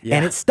schoolers,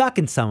 and it stuck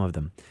in some of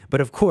them.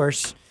 But of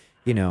course,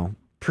 you know,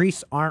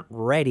 priests aren't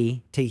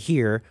ready to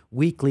hear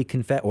weekly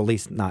confession, well, at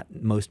least not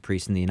most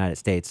priests in the United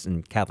States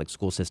and Catholic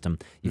school system.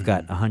 You've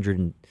got 100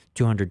 and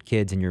 200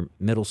 kids in your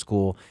middle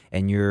school,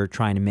 and you're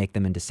trying to make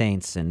them into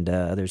saints, and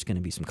there's going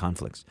to be some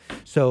conflicts.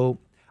 So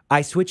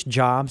I switched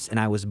jobs, and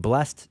I was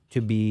blessed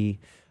to be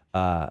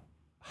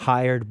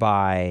hired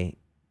by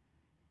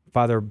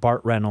Father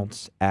Bart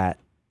Reynolds at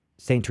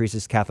St.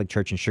 Teresa's Catholic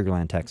Church in Sugar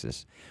Land,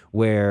 Texas,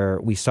 where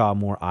we saw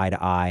more eye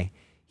to eye.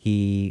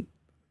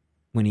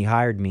 When he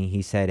hired me,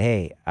 he said,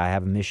 hey, I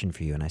have a mission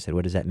for you. And I said,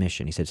 what is that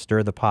mission? He said,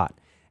 stir the pot.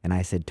 And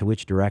I said, to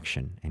which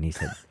direction? And he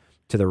said,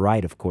 to the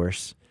right, of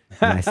course.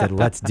 And I said,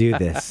 let's do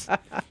this.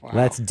 Wow.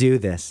 Let's do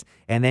this.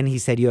 And then he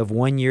said, you have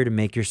 1 year to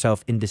make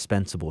yourself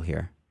indispensable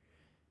here.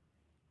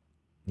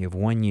 You have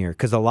 1 year.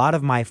 Because a lot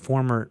of my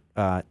former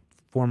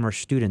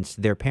students,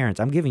 their parents,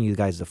 I'm giving you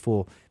guys the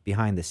full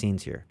behind the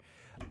scenes here.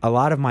 A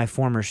lot of my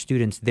former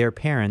students, their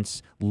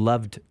parents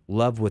loved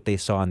what they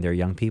saw in their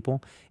young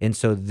people, and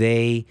so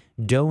they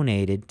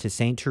donated to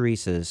St.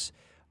 Teresa's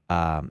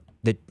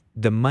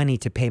the money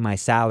to pay my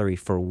salary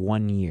for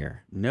 1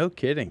 year. No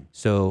kidding.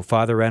 So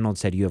Father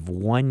Reynolds said, you have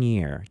 1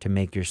 year to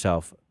make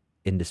yourself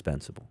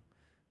indispensable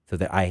so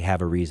that I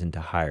have a reason to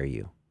hire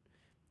you.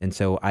 And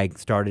so I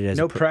started as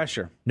no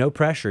pressure. No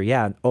pressure,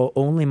 yeah.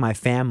 Only my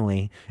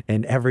family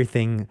and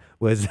everything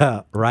was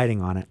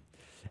riding on it.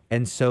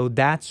 And so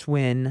that's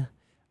when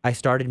I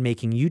started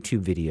making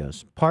YouTube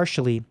videos,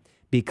 partially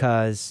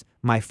because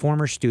my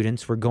former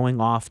students were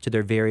going off to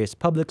their various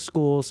public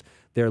schools,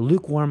 their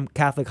lukewarm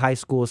Catholic high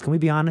schools. Can we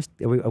be honest?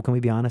 Can we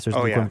be honest? There's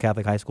lukewarm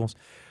Catholic high schools.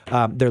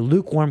 They're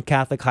lukewarm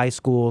Catholic high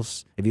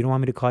schools. If you don't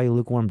want me to call you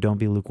lukewarm, don't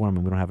be lukewarm,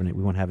 and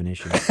we won't have an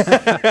issue.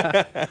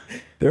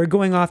 They were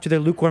going off to their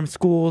lukewarm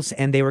schools,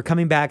 and they were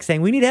coming back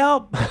saying, "We need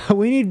help.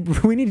 we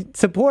need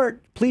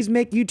support. Please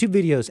make YouTube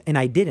videos." And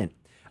I didn't.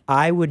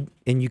 I would,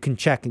 and you can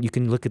check, and you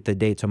can look at the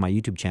dates on my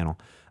YouTube channel.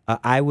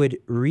 I would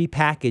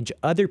repackage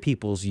other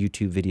people's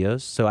YouTube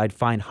videos. So I'd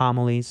find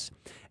homilies,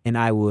 and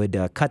I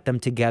would cut them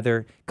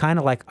together, kind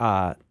of like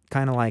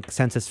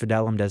Sensus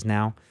Fidelum does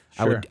now.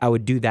 Sure. I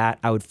would do that.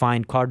 I would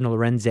find Cardinal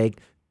Lorenzo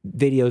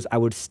videos. I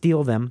would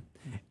steal them.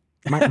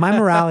 My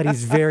morality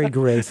is very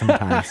gray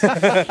sometimes.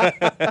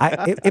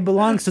 It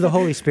belongs to the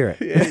Holy Spirit.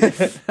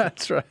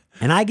 That's right.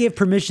 And I give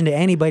permission to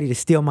anybody to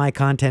steal my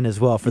content as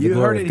well for the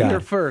glory of God. You heard it here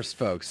first,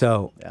 folks.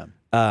 So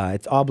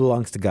it all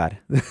belongs to God.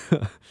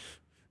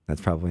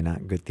 That's probably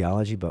not good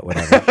theology, but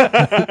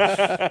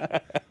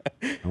whatever.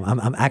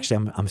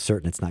 I'm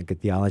certain it's not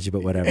good theology,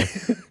 but whatever.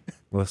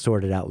 We'll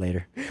sort it out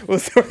later. We'll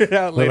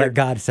let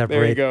God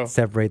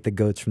separate the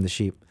goats from the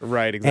sheep.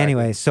 Right, exactly.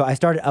 Anyway, so I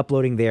started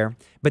uploading there.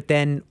 But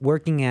then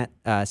working at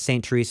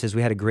St. Teresa's,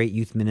 we had a great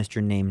youth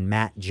minister named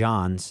Matt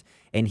Johns,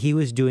 and he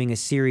was doing a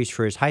series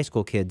for his high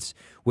school kids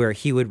where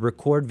he would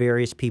record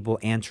various people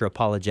answer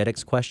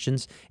apologetics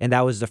questions. And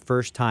that was the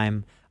first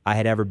time I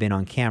had ever been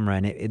on camera.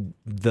 And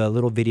the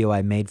little video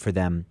I made for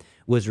them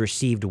was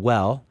received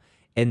well.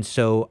 And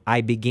so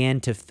I began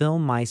to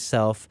film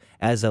myself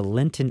as a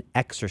Lenten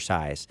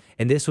exercise.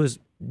 And this was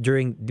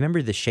during,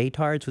 remember the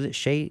Shaytards? Was it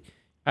Shay?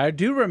 I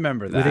do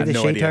remember that. Were they the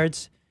no idea.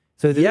 Shaytards?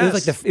 So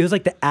it was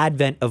like the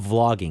advent of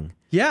vlogging.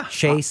 Yeah.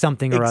 Shay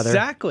something or other.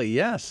 Exactly,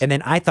 yes. And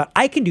then I thought,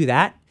 I can do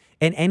that.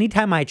 And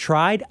anytime I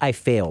tried, I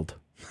failed.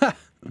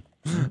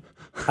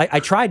 I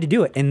tried to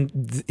do it, and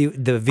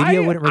the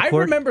video wouldn't record. I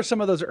remember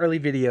some of those early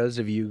videos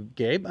of you,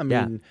 Gabe. I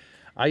mean,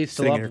 I used to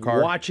Sitting in love your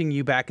car. watching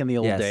you back in the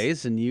old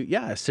days, and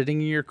sitting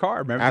in your car.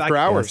 Remember, After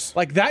hours.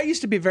 Like that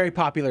used to be a very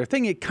popular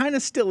thing. It kind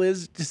of still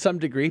is to some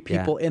degree.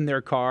 People in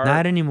their car.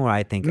 Not anymore,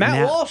 I think.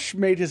 Matt Walsh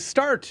made his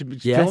start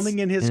filming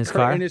in his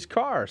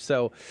car.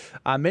 So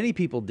many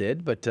people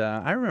did, but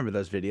I remember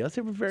those videos.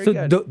 They were very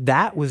good.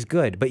 That was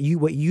good. But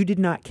what you did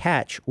not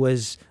catch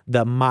was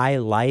the my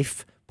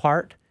life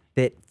part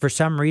that for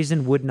some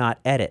reason would not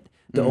edit.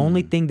 The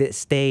only thing that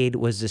stayed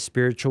was the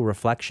spiritual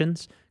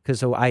reflections.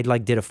 Because I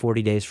did a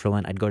 40 days for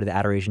Lent. I'd go to the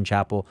Adoration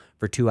Chapel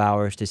for 2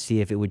 hours to see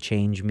if it would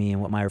change me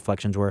and what my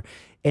reflections were.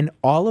 And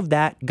all of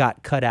that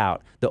got cut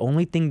out. The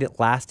only thing that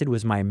lasted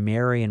was my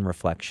Marian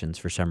reflections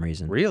for some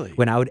reason. Really?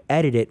 When I would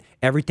edit it,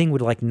 everything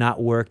would not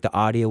work. The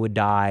audio would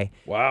die.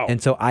 Wow. And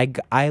so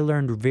I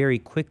learned very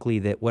quickly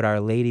that what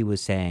Our Lady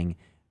was saying,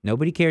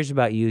 nobody cares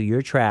about you.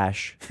 You're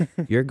trash.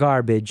 You're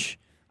garbage.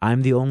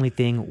 I'm the only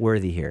thing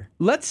worthy here.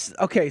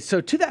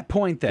 So to that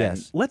point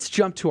then, let's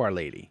jump to Our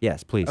Lady.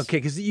 Yes, please. Okay,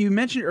 because you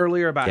mentioned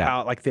earlier about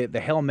how the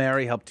Hail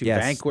Mary helped to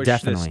vanquish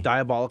this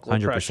diabolical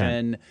 100%.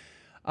 oppression.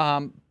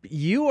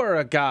 You are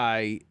a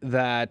guy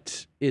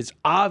that is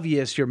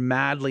obvious you're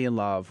madly in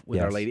love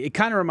with Our Lady. It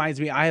kind of reminds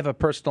me, I have a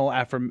personal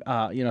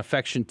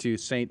affection to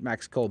Saint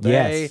Max Kolbe.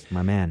 Yes,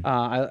 my man.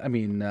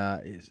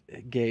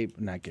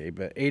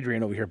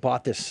 Adrian over here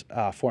bought this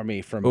for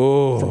me from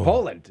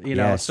Poland.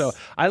 So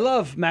I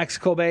love Max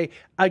Kolbe,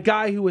 a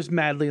guy who was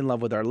madly in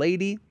love with Our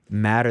Lady.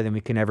 Madder than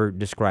we can ever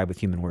describe with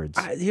human words.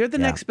 You're the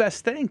next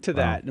best thing to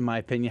that, in my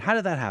opinion. How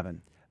did that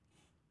happen?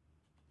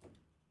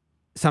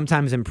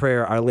 Sometimes in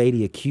prayer, Our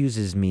Lady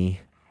accuses me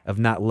of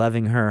not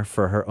loving her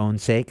for her own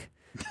sake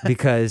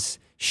because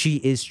she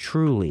is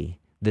truly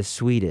the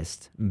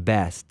sweetest,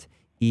 best,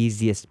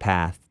 easiest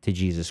path to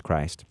Jesus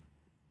Christ.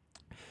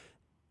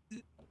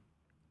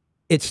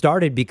 It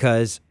started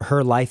because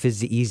her life is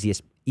the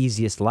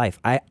easiest life.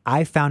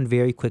 I found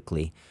very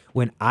quickly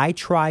when I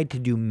tried to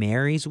do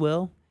Mary's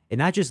will, and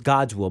not just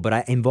God's will, but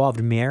I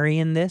involved Mary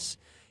in this,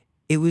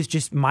 it was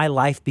just my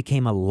life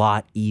became a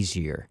lot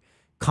easier.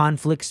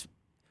 Conflicts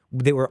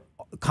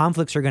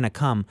are going to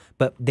come,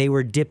 but they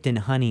were dipped in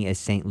honey, as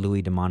St.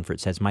 Louis de Montfort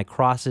says. My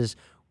crosses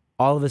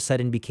all of a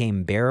sudden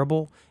became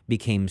bearable,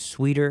 became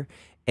sweeter,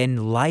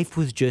 and life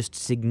was just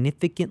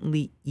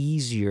significantly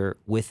easier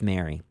with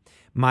Mary.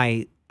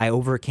 I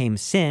overcame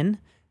sin,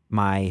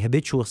 my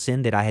habitual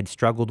sin that I had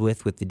struggled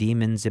with the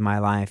demons in my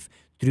life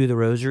through the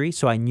Rosary,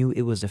 so I knew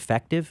it was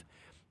effective.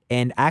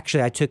 And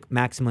actually, I took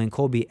Maximilian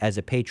Kolbe as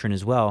a patron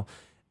as well,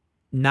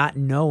 not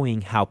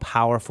knowing how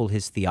powerful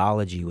his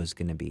theology was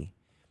going to be.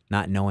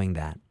 Not knowing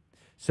that.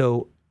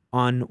 So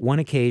on one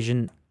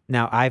occasion,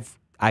 now I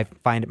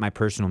find it my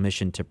personal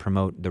mission to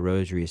promote the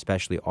Rosary,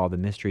 especially all the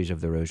mysteries of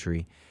the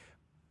Rosary.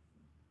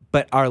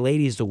 But Our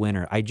Lady's the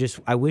winner. I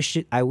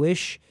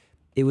wish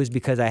it was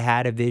because I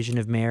had a vision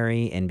of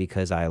Mary and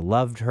because I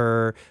loved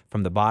her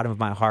from the bottom of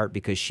my heart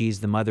because she's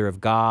the Mother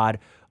of God.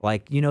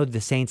 The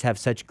saints have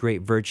such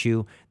great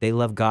virtue. They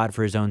love God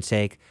for his own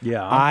sake.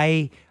 Yeah.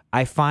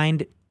 I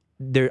find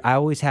I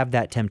always have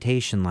that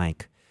temptation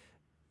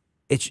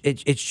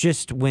it's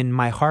just when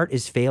my heart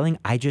is failing,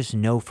 I just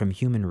know from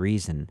human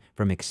reason,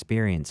 from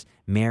experience,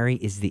 Mary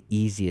is the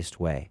easiest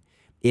way.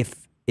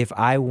 If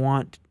I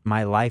want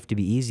my life to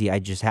be easy, I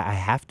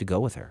have to go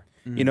with her.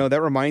 You know,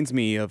 that reminds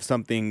me of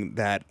something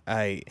that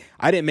I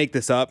didn't make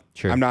this up.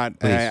 Sure. I'm not,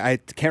 I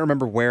can't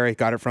remember where I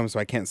got it from, so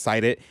I can't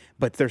cite it.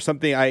 But there's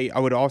something I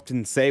would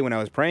often say when I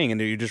was praying,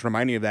 and you just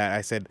remind me of that.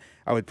 I said,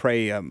 I would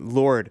pray,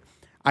 Lord,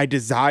 I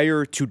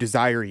desire to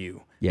desire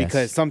you. Yes.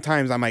 Because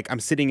sometimes I'm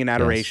sitting in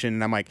adoration,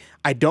 and I'm like,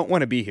 I don't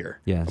want to be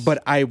here. Yes.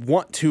 But I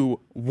want to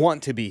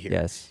be here.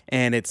 Yes.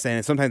 And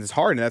sometimes it's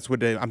hard, and that's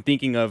what I'm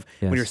thinking of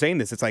when you're saying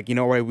this. It's like, you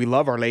know, we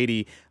love Our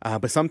Lady,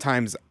 but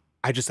sometimes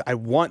I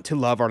want to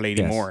love Our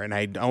Lady more, and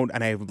I don't,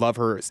 and I love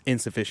her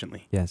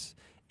insufficiently. Yes.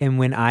 And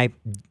when I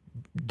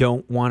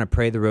don't want to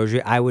pray the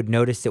rosary, I would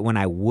notice that when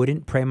I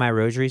wouldn't pray my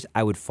rosaries,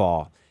 I would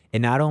fall.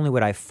 And not only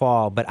would I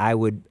fall, but I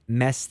would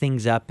mess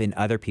things up in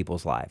other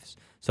people's lives.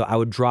 So I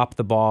would drop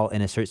the ball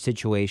in a certain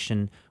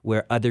situation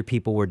where other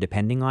people were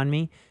depending on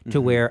me,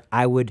 to where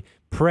I would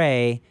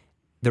pray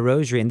the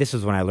rosary, and this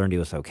is when I learned it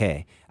was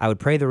okay. I would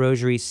pray the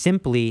rosary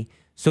simply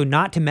so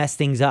not to mess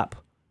things up.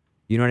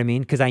 You know what I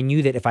mean? Because I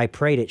knew that if I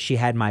prayed it, she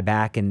had my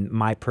back and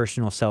my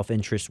personal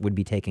self-interest would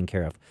be taken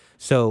care of.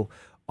 So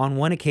on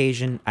one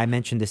occasion, I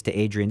mentioned this to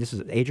Adrian.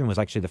 Adrian was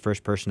actually the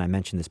first person I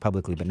mentioned this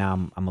publicly, but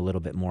now I'm a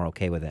little bit more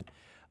okay with it.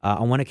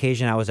 On one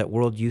occasion, I was at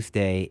World Youth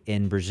Day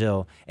in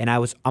Brazil, and I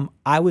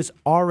was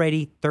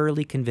already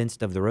thoroughly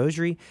convinced of the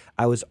rosary.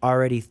 I was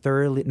already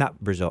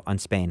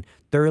Spain,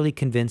 thoroughly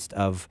convinced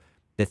of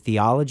the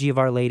theology of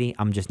Our Lady.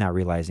 I'm just not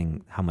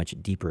realizing how much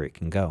deeper it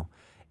can go.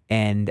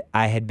 And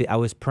I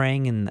was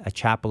praying in a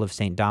chapel of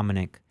St.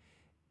 Dominic,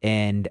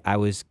 and I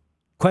was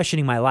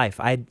questioning my life.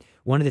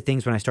 One of the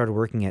things when I started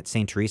working at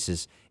St.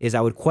 Teresa's is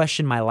I would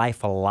question my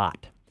life a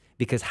lot,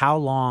 because how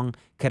long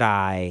could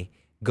I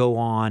go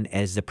on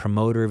as the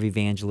promoter of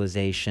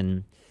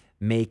evangelization,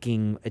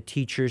 making a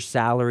teacher's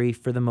salary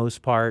for the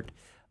most part?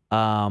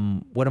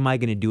 What am I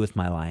going to do with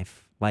my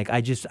life? Like, I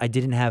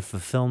didn't have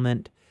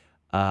fulfillment.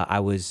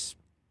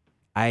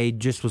 I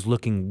just was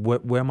looking,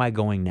 where am I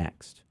going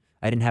next?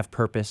 I didn't have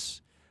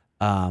purpose.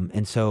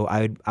 And so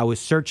I was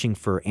searching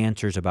for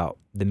answers about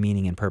the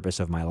meaning and purpose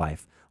of my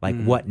life. Like,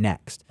 what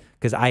next?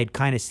 Because I had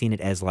kind of seen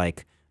it as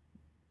like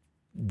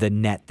the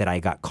net that I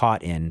got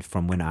caught in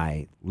from when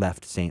I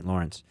left St.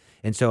 Lawrence.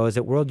 And so I was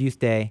at World Youth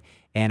Day,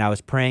 and I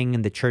was praying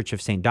in the Church of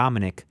St.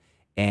 Dominic,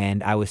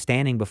 and I was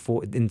standing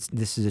before, and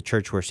this is a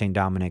church where St.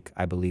 Dominic,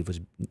 I believe,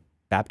 was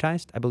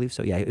baptized. I believe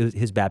so. Yeah,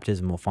 his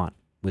baptismal font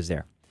was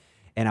there.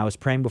 And I was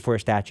praying before a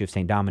statue of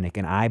St. Dominic,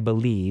 and I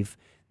believe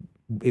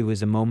it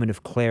was a moment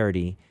of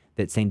clarity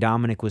that St.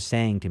 Dominic was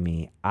saying to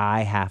me,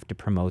 I have to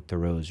promote the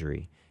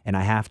rosary, and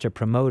I have to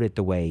promote it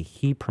the way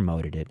he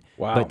promoted it,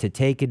 but to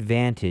take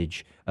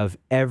advantage of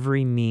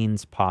every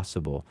means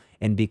possible.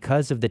 And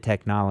because of the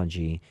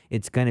technology,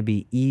 it's going to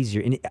be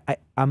easier. And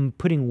I'm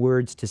putting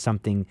words to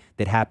something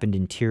that happened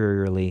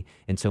interiorly,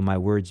 and so my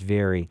words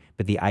vary.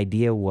 But the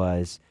idea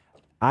was,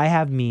 I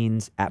have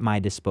means at my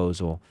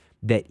disposal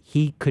that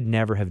he could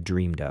never have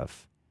dreamed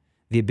of.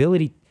 The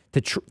ability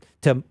to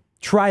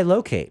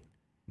trilocate,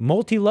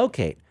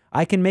 multi-locate.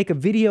 I can make a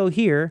video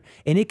here,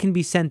 and it can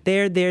be sent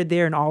there,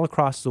 and all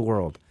across the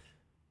world.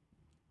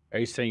 Are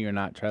you saying you're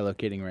not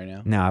trilocating right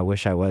now? No, I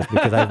wish I was,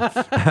 because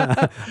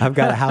I've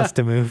got a house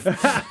to move.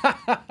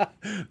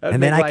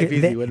 And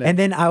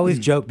then I always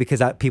joke,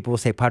 because people will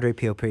say Padre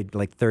Pio prayed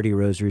like 30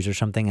 rosaries or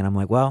something, and I'm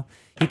like, well,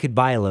 he could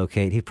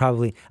biolocate. He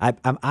probably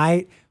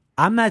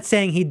I'm not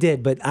saying he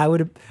did, but I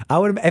would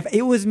if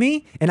it was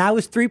me and I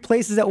was 3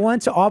 places at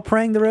once, all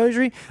praying the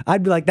rosary,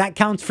 I'd be like, that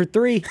counts for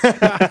 3.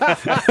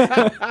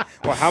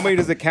 Well, how many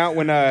does it count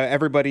when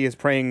everybody is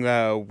praying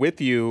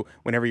with you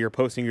whenever you're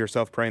posting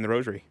yourself praying the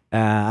rosary?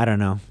 I don't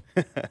know.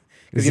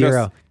 'Cause,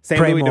 0.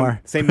 Pray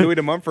more. Same Louis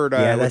de Mumford.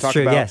 Yeah, that's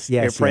true. About, yes,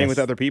 you're praying with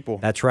other people.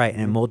 That's right,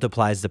 and it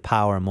multiplies the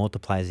power, and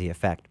multiplies the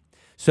effect.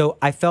 So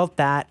I felt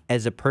that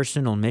as a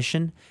personal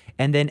mission,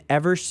 and then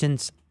ever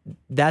since,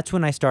 that's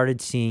when I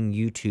started seeing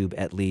YouTube,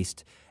 at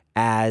least,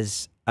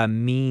 as a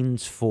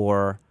means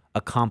for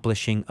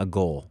accomplishing a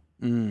goal.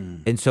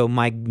 And so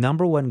my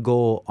number one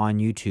goal on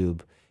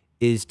YouTube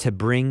is to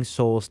bring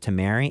souls to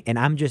Mary. And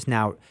I'm just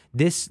now,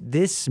 this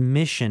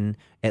mission,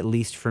 at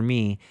least for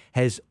me,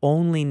 has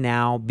only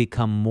now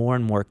become more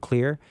and more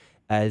clear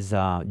as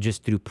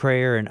just through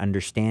prayer and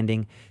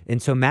understanding.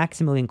 And so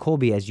Maximilian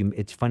Kolbe,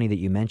 it's funny that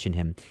you mentioned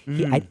him.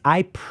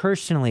 I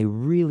personally,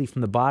 really,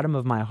 from the bottom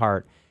of my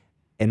heart,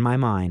 in my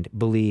mind,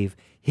 believe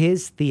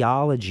his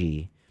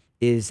theology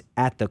is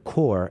at the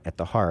core, at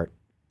the heart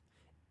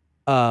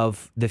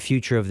of the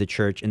future of the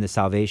church and the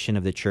salvation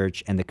of the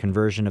church and the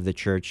conversion of the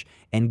church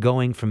and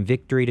going from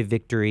victory to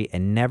victory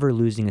and never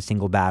losing a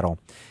single battle.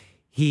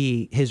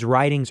 His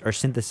writings are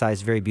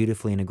synthesized very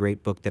beautifully in a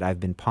great book that I've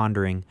been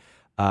pondering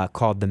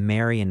called The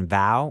Marian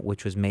Vow,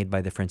 which was made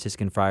by the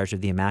Franciscan Friars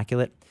of the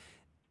Immaculate.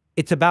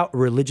 It's about a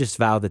religious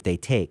vow that they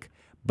take,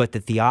 but the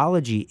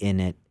theology in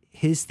it,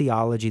 his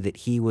theology that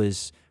he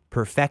was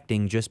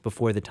perfecting just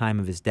before the time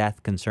of his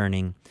death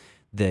concerning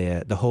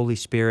the Holy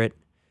Spirit,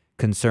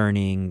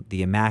 concerning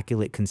the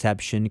Immaculate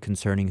Conception,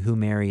 concerning who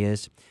Mary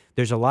is.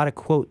 There's a lot of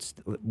quotes,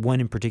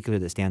 one in particular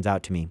that stands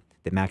out to me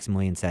that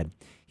Maximilian said.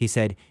 He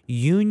said,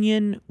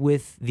 union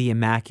with the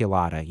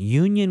Immaculata,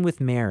 union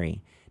with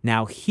Mary.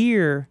 Now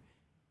here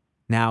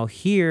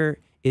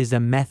is a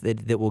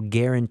method that will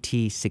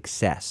guarantee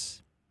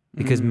success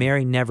because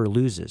Mary never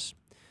loses.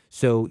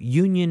 So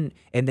union,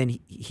 and then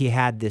he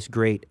had this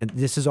great, and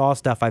this is all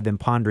stuff I've been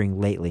pondering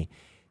lately.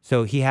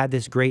 So he had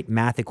this great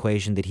math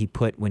equation that he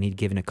put when he'd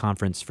given a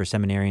conference for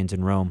seminarians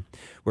in Rome,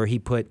 where he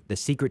put the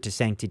secret to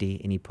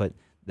sanctity, and he put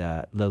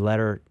the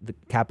letter, the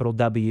capital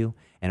W,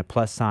 and a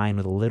plus sign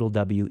with a little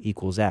w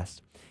equals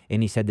S.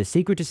 And he said, the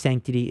secret to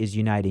sanctity is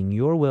uniting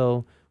your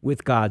will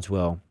with God's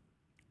will.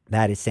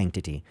 That is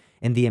sanctity.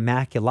 And the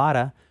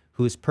Immaculata,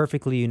 who is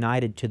perfectly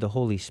united to the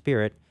Holy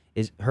Spirit,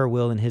 is her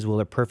will and his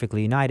will are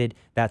perfectly united.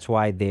 That's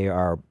why they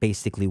are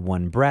basically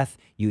one breath.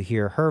 You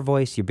hear her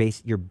voice.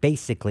 You're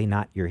basically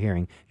not you're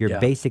hearing. You're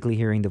basically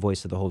hearing the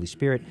voice of the Holy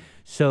Spirit.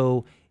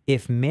 So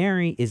if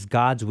Mary is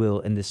God's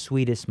will in the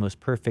sweetest, most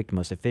perfect,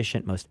 most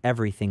efficient, most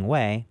everything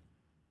way,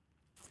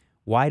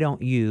 why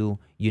don't you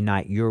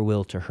unite your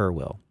will to her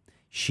will?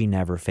 She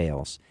never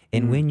fails.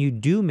 And when you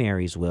do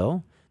Mary's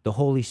will, the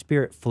Holy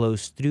Spirit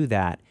flows through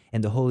that,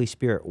 and the Holy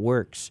Spirit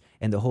works,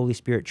 and the Holy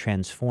Spirit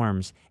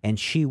transforms, and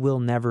she will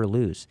never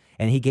lose.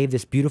 And he gave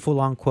this beautiful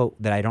long quote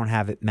that I don't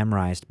have it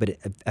memorized, but it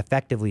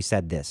effectively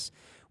said this.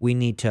 We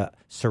need to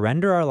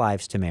surrender our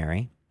lives to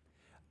Mary,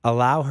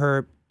 allow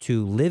her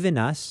to live in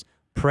us,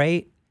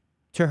 pray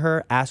to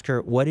her, ask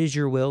her, what is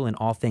your will in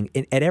all things?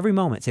 At every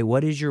moment, say,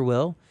 what is your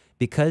will?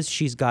 Because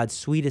she's God's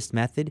sweetest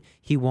method,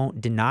 he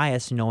won't deny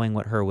us knowing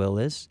what her will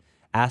is.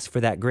 Ask for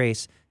that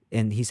grace.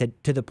 And he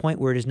said, to the point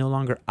where it is no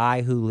longer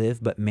I who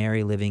live, but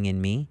Mary living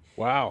in me.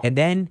 Wow. And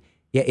then,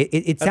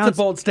 it That's sounds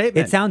a bold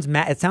statement. It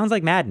sounds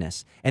like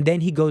madness. And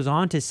then he goes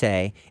on to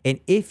say, and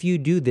if you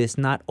do this,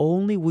 not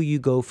only will you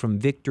go from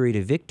victory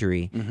to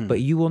victory, but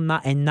you will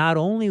not, and not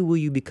only will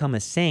you become a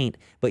saint,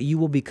 but you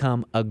will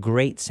become a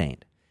great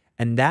saint.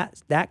 And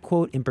that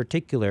quote in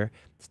particular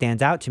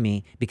stands out to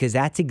me because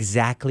that's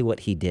exactly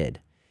what he did.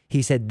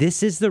 He said,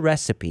 this is the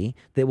recipe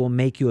that will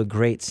make you a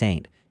great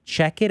saint.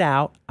 Check it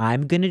out.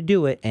 I'm going to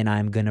do it, and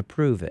I'm going to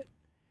prove it.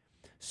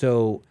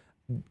 So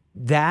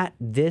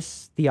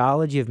this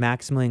theology of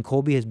Maximilian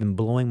Kolbe has been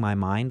blowing my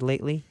mind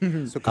lately.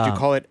 So could you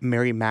call it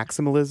Mary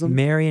Maximalism?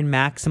 Marian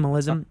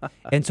maximalism.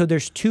 And so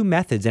there's two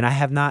methods, and I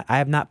have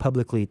not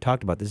publicly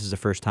talked about this. This is the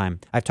first time.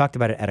 I've talked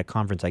about it at a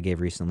conference I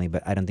gave recently,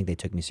 but I don't think they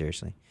took me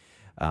seriously.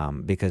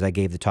 Because I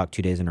gave the talk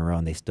 2 days in a row,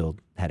 and they still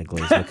had a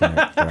glazed look in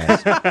their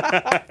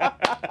eyes.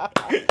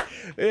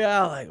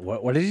 Yeah, like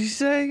what did he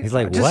say? He's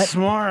like, just what?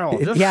 Smile.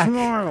 Just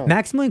smile.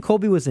 Maximilian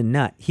Kolbe was a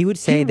nut. He would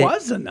say he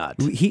was a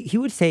nut. He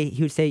would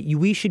say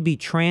we should be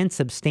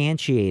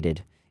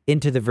transubstantiated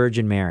into the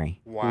Virgin Mary.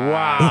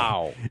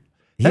 Wow.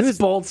 That's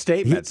bold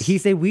statements. He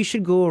said we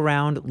should go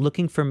around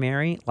looking for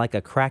Mary like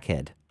a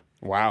crackhead.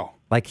 Wow.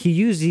 Like he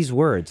used these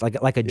words,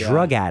 like a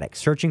drug addict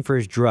searching for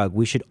his drug.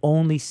 We should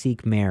only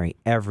seek Mary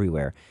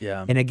everywhere.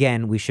 Yeah. And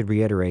again, we should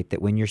reiterate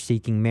that when you're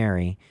seeking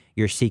Mary,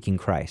 you're seeking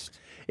Christ.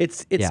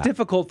 It's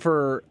difficult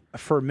for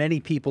many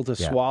people to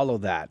swallow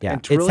that. Yeah.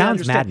 And to It really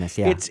sounds understand. madness,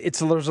 yeah.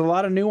 There's a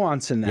lot of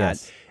nuance in that.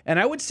 Yes. And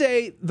I would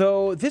say,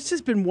 though, this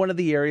has been one of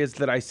the areas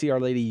that I see Our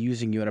Lady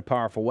using you in a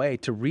powerful way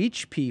to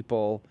reach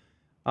people.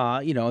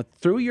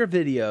 Through your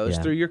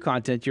videos, through your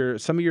content,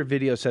 some of your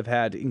videos have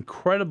had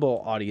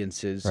incredible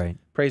audiences. Right.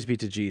 Praise be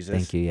to Jesus.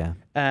 Thank you, yeah.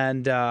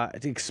 And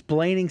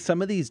explaining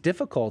some of these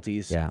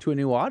difficulties to a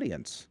new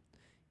audience.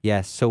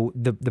 Yes. So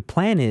the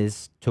plan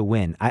is to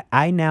win.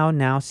 I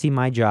now see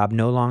my job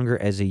no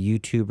longer as a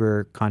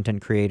YouTuber,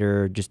 content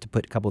creator, just to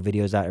put a couple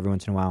videos out every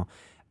once in a while.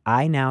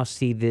 I now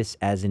see this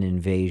as an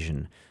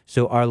invasion.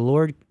 So our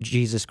Lord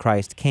Jesus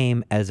Christ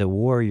came as a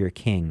warrior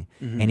king,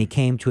 and he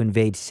came to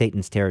invade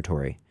Satan's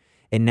territory.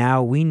 And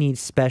now we need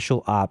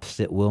special ops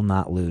that will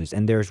not lose.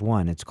 And there's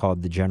one. It's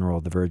called the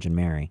General, the Virgin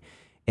Mary.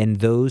 And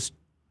those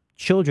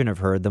children of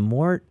her, the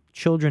more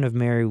children of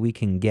Mary we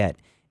can get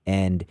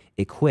and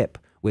equip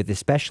with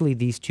especially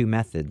these two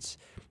methods,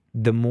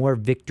 the more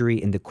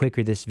victory and the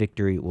quicker this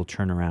victory will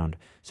turn around.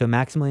 So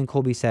Maximilian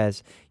Kolbe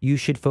says you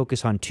should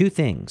focus on two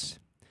things.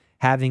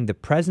 Having the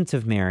presence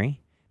of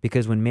Mary,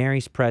 because when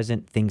Mary's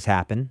present, things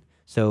happen.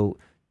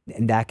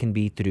 And that can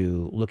be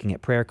through looking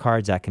at prayer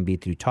cards. That can be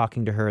through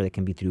talking to her. That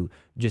can be through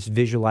just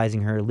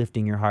visualizing her,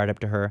 lifting your heart up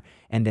to her,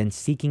 and then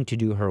seeking to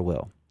do her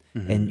will.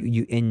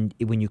 And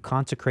when you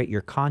consecrate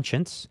your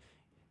conscience,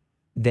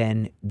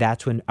 then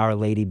that's when Our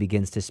Lady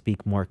begins to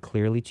speak more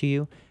clearly to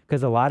you.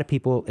 Because a lot of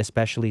people,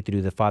 especially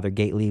through the Father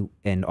Gately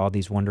and all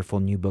these wonderful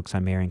new books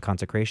on Mary and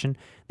consecration,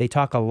 they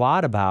talk a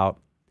lot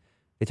about,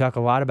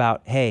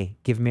 hey,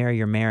 give Mary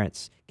your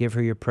merits, give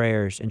her your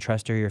prayers, and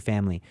trust her your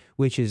family,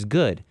 which is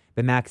good.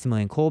 But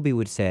Maximilian Kolbe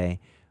would say,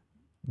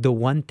 the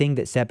one thing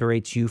that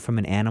separates you from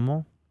an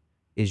animal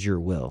is your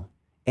will.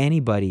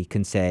 Anybody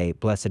can say,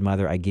 Blessed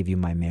Mother, I give you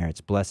my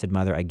merits. Blessed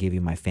Mother, I give you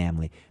my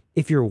family.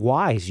 If you're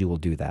wise, you will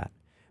do that.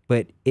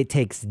 But it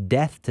takes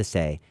death to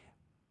say,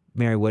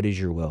 Mary, what is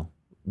your will?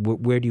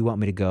 Where do you want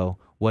me to go?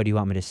 What do you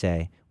want me to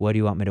say? What do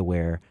you want me to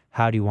wear?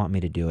 How do you want me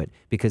to do it?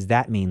 Because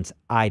that means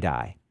I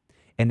die.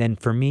 And then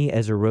for me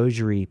as a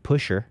rosary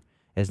pusher,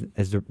 as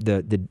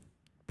the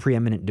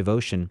preeminent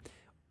devotion,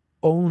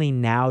 only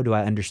now do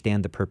I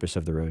understand the purpose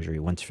of the rosary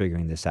once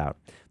figuring this out.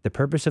 The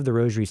purpose of the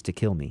rosary is to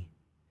kill me.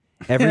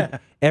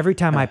 Every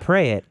time I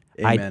pray it,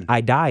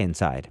 I die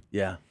inside.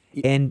 Yeah.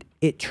 And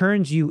it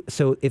turns you,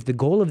 so if the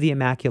goal of the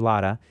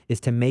Immaculata is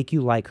to make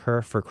you like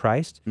her for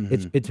Christ,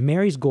 it's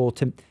Mary's goal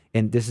to,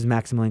 and this is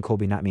Maximilian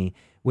Kolbe, not me,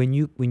 when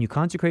you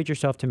consecrate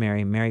yourself to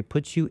Mary, Mary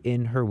puts you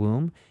in her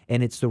womb,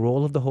 and it's the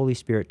role of the Holy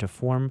Spirit to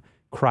form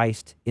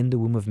Christ in the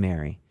womb of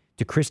Mary,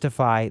 to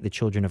Christify the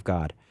children of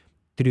God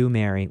through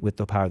Mary with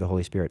the power of the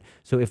Holy Spirit.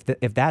 So if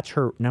that's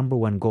her number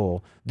one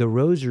goal, the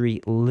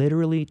rosary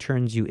literally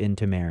turns you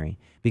into Mary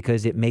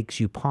because it makes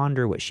you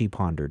ponder what she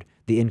pondered,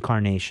 the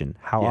incarnation.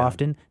 How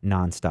often?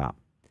 Nonstop.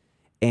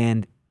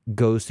 And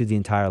goes through the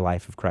entire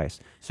life of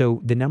Christ.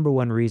 So the number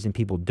one reason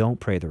people don't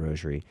pray the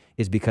rosary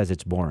is because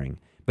it's boring.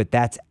 But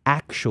that's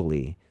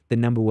actually the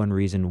number one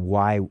reason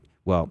why,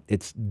 well,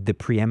 it's the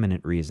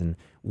preeminent reason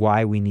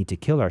why we need to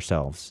kill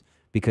ourselves.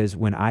 Because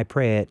when I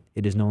pray it,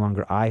 it is no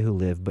longer I who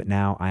live, but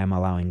now I am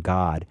allowing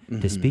God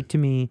to speak to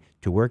me,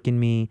 to work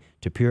in me,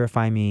 to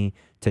purify me,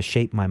 to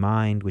shape my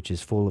mind, which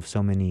is full of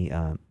so many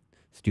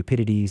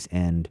stupidities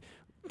and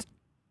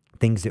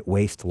things that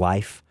waste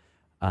life.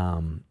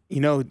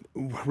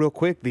 Real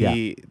quick,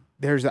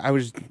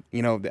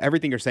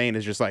 everything you're saying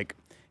is just like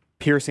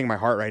piercing my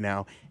heart right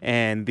now.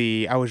 And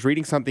I was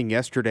reading something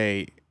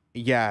yesterday, or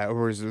it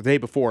was the day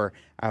before,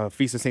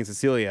 Feast of St.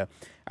 Cecilia.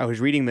 I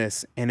was reading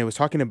this, and it was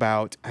talking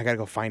about, I got to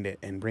go find it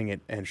and bring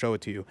it and show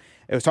it to you.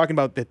 It was talking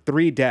about the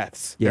 3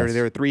 deaths. Yes.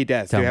 There are 3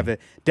 deaths. You have the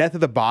death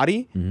of the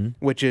body,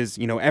 which is,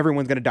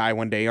 everyone's going to die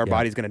one day. Our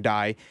body's going to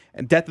die.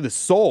 And death of the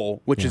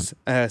soul, which is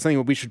something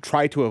that we should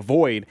try to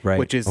avoid,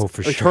 which is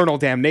eternal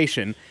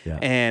damnation. Yeah.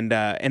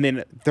 And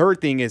then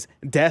third thing is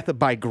death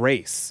by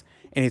grace.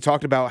 And he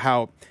talked about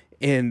how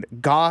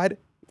God,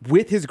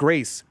 with his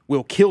grace,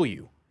 will kill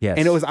you. Yes.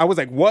 And I was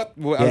like, what?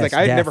 I was like,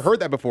 I had never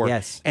heard that before.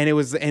 Yes. And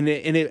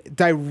it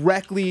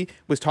directly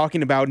was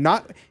talking about,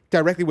 not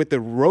directly with the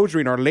rosary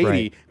and Our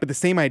Lady, but the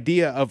same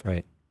idea of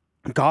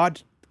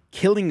God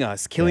killing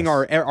us, killing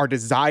our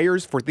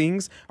desires for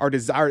things,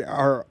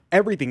 our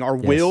everything, our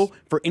will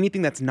for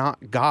anything that's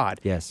not God.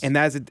 Yes. And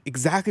that's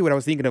exactly what I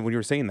was thinking of when you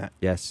were saying that.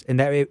 Yes. And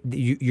that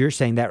you're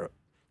saying that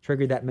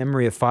triggered that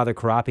memory of Father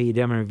Karapi. You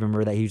don't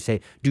remember that he would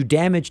say, do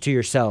damage to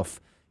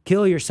yourself.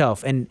 Kill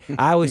yourself. And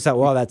I always thought,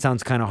 well, that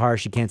sounds kind of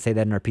harsh. You can't say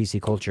that in our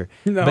PC culture.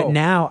 No. But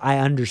now I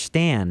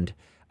understand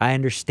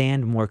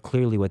more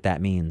clearly what that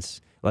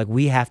means. Like,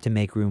 we have to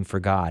make room for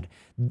God.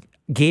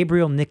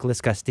 Gabriel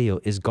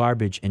Castillo is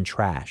garbage and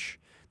trash.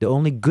 The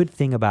only good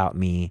thing about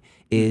me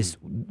is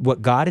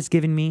what God has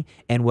given me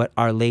and what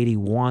Our Lady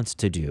wants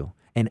to do.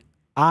 And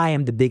I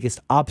am the biggest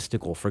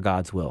obstacle for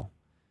God's will.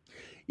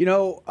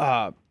 So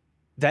I've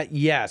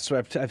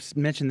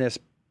mentioned this,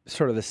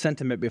 sort of the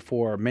sentiment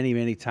before many,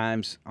 many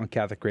times on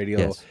Catholic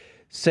radio,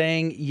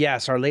 saying,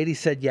 yes, Our Lady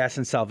said yes,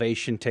 and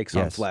salvation takes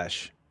on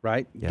flesh,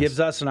 right? Yes. Gives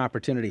us an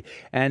opportunity.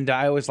 And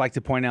I always like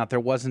to point out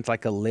there wasn't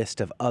like a list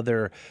of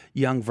other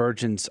young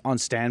virgins on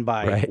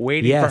standby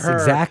waiting for her.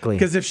 Exactly.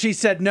 Because if she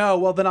said no,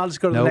 well, then I'll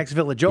just go to the next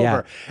village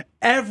over.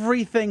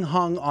 Everything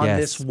hung on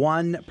this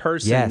one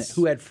person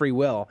who had free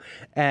will.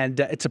 And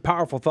it's a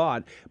powerful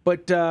thought.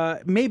 But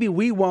maybe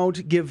we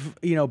won't give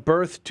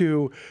birth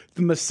to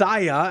the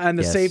Messiah and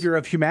the Savior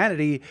of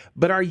humanity,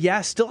 but our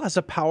yes still has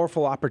a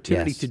powerful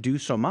opportunity to do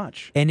so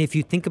much. And if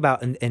you think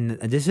about, and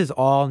this is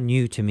all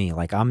new to me,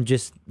 like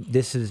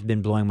this has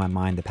been blowing my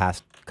mind the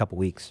past couple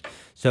weeks.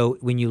 So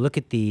when you look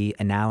at the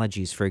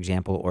analogies, for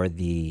example, or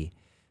the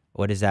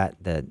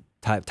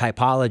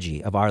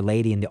typology of Our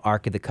Lady in the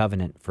Ark of the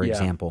Covenant, for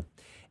example,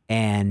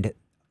 and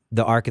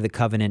the Ark of the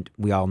Covenant,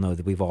 we all know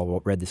that we've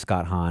all read the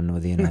Scott Hahn,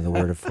 with the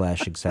Word of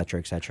Flesh, et cetera,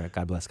 et cetera.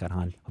 God bless Scott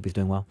Hahn. Hope he's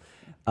doing well.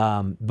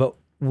 But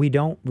we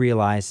don't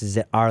realize is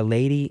that Our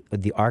Lady,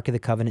 the Ark of the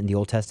Covenant in the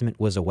Old Testament,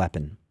 was a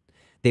weapon.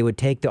 They would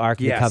take the Ark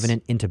of the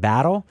Covenant into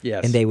battle,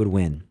 and they would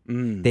win.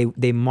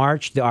 They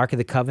marched the Ark of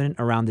the Covenant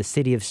around the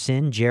city of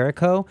sin,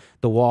 Jericho.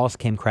 The walls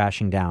came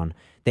crashing down.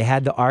 They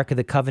had the Ark of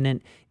the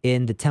Covenant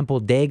in the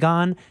temple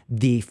Dagon.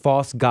 The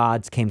false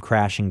gods came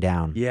crashing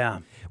down.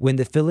 Yeah. When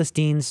the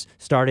Philistines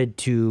started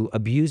to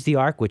abuse the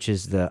Ark, which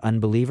is the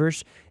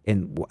unbelievers,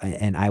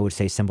 and I would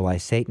say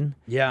symbolize Satan,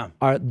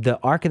 the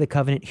Ark of the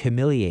Covenant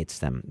humiliates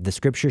them. The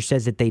scripture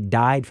says that they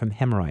died from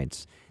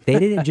hemorrhoids. They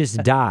didn't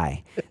just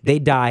die. They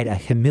died a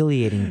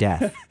humiliating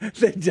death.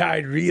 They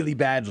died really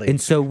badly.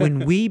 And so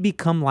when we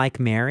become like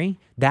Mary,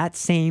 that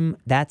same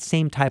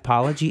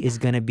typology is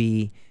going to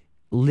be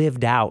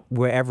lived out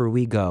wherever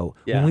we go.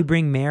 When we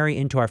bring Mary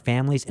into our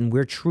families and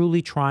we're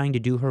truly trying to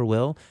do her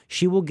will,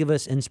 she will give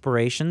us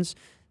inspirations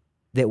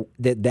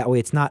that way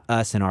it's not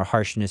us and our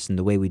harshness and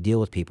the way we deal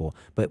with people,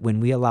 but when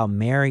we allow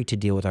Mary to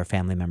deal with our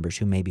family members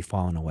who may be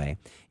fallen away,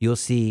 you'll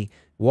see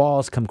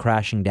walls come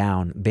crashing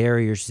down,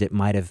 barriers that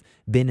might have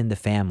been in the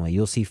family.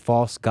 You'll see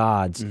false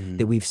gods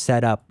that we've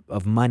set up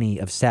of money,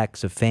 of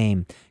sex, of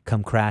fame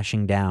come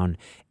crashing down.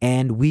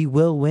 And we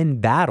will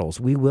win battles.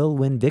 We will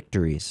win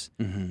victories.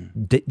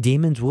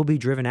 Demons will be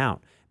driven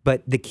out.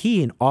 But the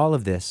key in all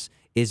of this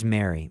is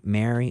Mary.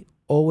 Mary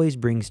always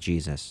brings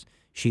Jesus.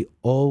 She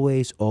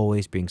always,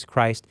 always brings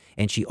Christ,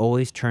 and she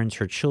always turns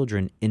her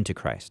children into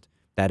Christ.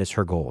 That is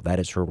her goal. That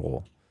is her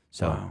role.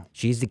 So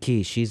she's the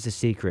key. She's the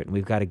secret, and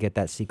we've got to get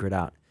that secret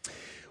out.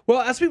 Well,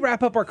 as we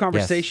wrap up our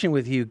conversation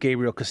with you,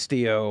 Gabriel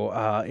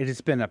Castillo, it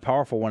has been a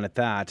powerful one at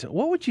that.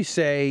 What would you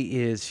say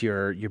is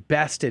your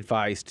best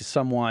advice to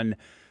someone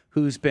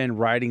who's been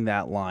riding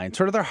that line?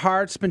 Sort of their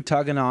heart's been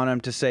tugging on them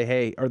to say,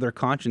 hey, or their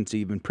conscience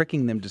even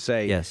pricking them to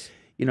say, yes,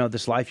 you know,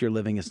 this life you're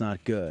living is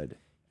not good.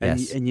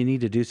 Yes. And you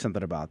need to do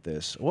something about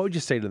this. What would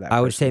you say to that?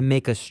 I would say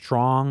make a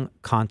strong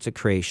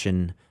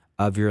consecration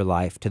of your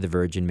life to the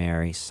Virgin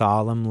Mary,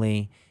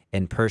 solemnly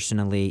and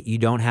personally. You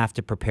don't have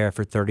to prepare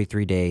for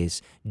 33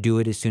 days. Do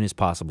it as soon as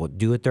possible.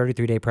 Do a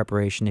 33-day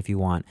preparation if you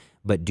want,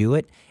 but do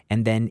it.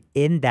 And then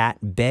in that,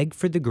 beg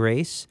for the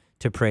grace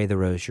to pray the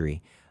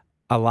rosary.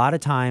 A lot of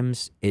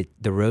times,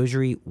 the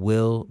rosary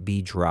will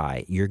be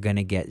dry. You're going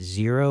to get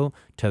zero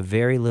to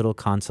very little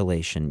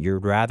consolation.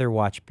 You'd rather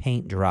watch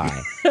paint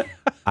dry.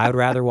 I would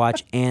rather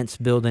watch ants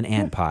build an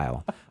ant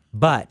pile.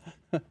 But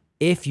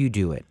if you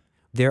do it,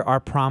 there are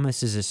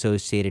promises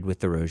associated with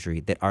the rosary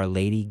that Our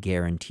Lady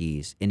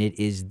guarantees, and it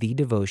is the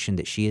devotion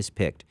that she has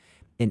picked.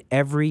 In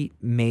every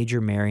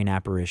major Marian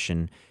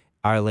apparition,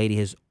 Our Lady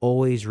has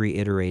always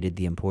reiterated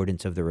the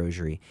importance of the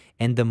rosary.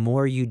 And the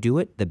more you do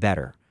it, the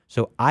better.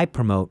 So I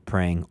promote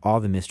praying all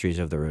the mysteries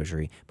of the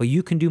rosary, but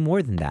you can do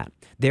more than that.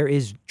 There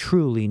is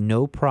truly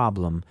no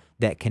problem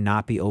that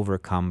cannot be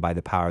overcome by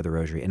the power of the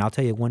rosary. And I'll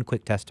tell you one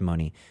quick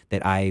testimony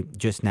that I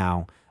just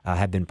now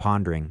have been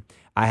pondering.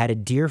 I had a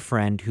dear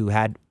friend who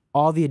had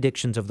all the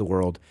addictions of the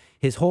world.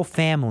 His whole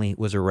family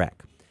was a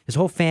wreck. His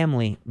whole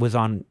family was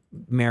on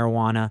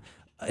marijuana.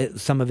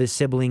 Some of his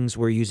siblings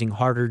were using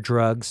harder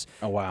drugs.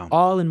 Oh, wow.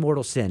 All in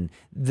mortal sin.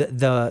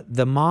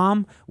 The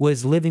mom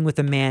was living with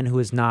a man who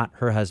is not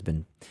her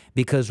husband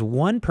because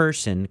one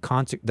person,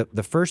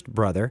 the first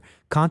brother,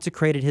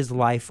 consecrated his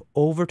life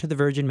over to the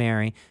Virgin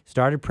Mary,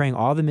 started praying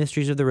all the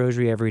mysteries of the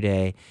rosary every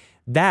day.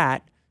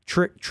 That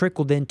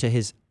trickled into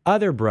his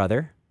other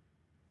brother,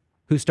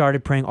 who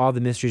started praying all the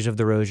mysteries of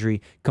the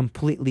rosary,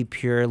 completely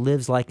pure,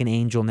 lives like an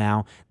angel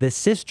now. The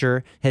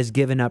sister has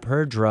given up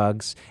her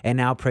drugs and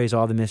now prays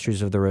all the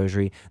mysteries of the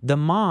rosary. The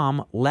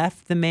mom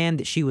left the man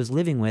that she was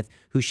living with,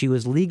 who she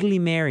was legally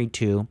married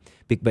to,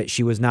 but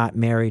she was not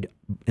married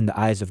in the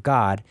eyes of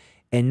God,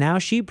 and now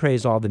she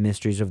prays all the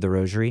mysteries of the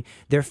rosary.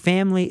 Their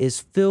family is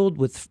filled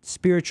with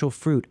spiritual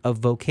fruit of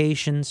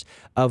vocations,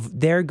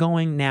 of their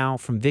going now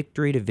from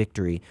victory to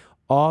victory,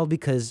 all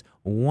because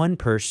one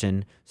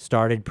person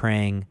started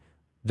praying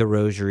the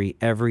rosary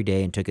every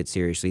day and took it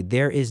seriously.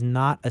 There is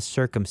not a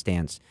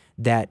circumstance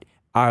that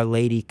Our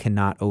Lady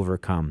cannot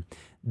overcome.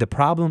 The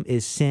problem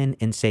is sin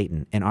and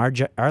Satan. And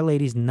Our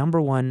Lady's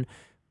number one,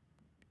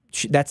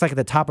 that's like at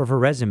the top of her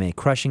resume,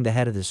 crushing the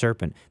head of the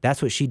serpent.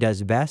 That's what she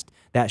does best.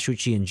 That's what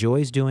she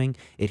enjoys doing.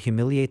 It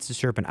humiliates the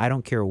serpent. I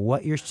don't care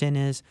what your sin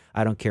is.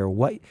 I don't care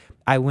what.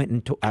 I went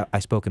and I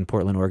spoke in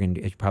Portland, Oregon,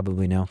 as you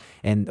probably know,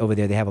 and over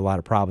there they have a lot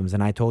of problems.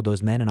 And I told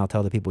those men, and I'll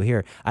tell the people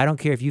here, I don't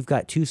care if you've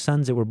got 2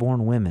 sons that were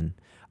born women.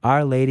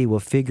 Our Lady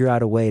will figure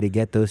out a way to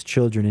get those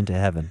children into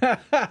heaven.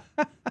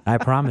 I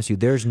promise you,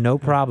 there's no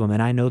problem.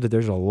 And I know that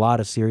there's a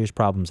lot of serious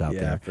problems out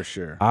there. Yeah, for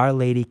sure. Our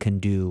Lady can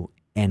do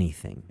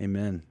anything.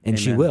 Amen. And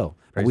she will.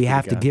 But we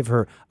have to give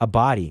her a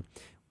body.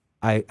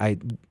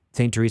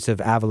 St. Teresa of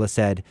Avila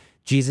said,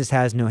 Jesus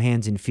has no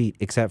hands and feet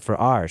except for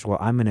ours. Well,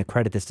 I'm going to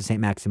credit this to St.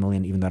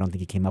 Maximilian, even though I don't think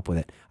he came up with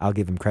it. I'll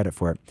give him credit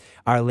for it.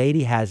 Our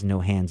Lady has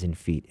no hands and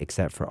feet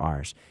except for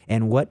ours.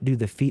 And what do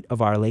the feet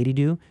of Our Lady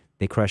do?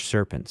 They crush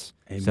serpents.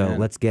 Amen. So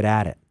let's get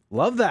at it.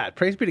 Love that.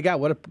 Praise be to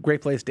God. What a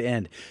great place to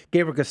end.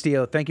 Gabriel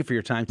Castillo, thank you for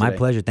your time today. My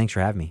pleasure. Thanks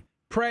for having me.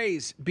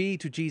 Praise be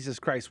to Jesus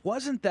Christ.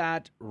 Wasn't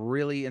that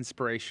really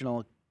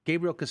inspirational?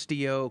 Gabriel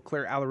Castillo,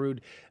 Clare Aalerud,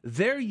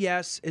 their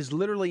yes is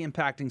literally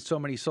impacting so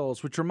many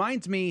souls, which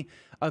reminds me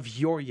of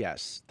your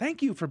yes.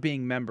 Thank you for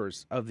being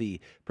members of the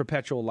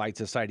Perpetual Light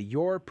Society.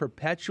 Your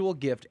perpetual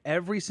gift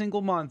every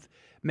single month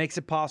makes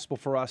it possible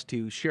for us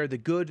to share the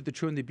good, the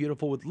true, and the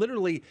beautiful with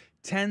literally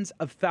tens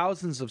of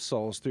thousands of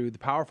souls through the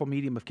powerful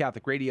medium of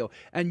Catholic radio.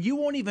 And you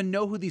won't even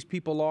know who these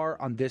people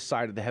are on this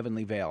side of the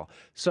heavenly veil.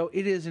 So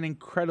it is an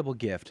incredible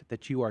gift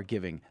that you are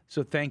giving.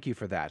 So thank you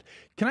for that.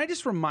 Can I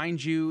just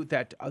remind you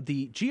that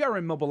the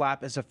GRN mobile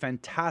app is a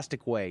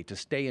fantastic way to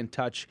stay in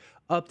touch,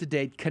 up to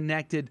date,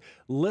 connected,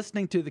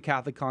 listening to the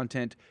Catholic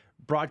content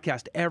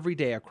broadcast every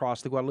day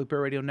across the Guadalupe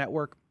Radio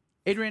Network.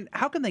 Adrian,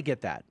 how can they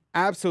get that?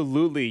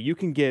 Absolutely. You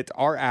can get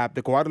our app,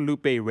 the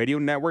Guadalupe Radio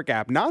Network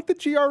app, not the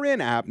GRN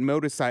app.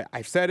 Notice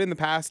I've said in the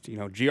past,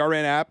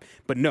 GRN app,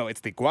 but no, it's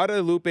the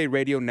Guadalupe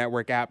Radio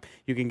Network app.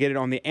 You can get it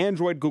on the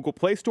Android Google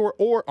Play Store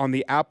or on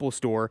the Apple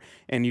Store,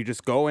 and you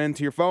just go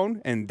into your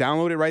phone and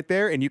download it right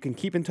there, and you can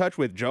keep in touch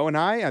with Joe and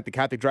I at the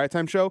Catholic Drive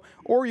Time Show,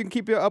 or you can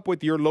keep it up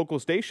with your local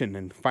station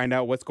and find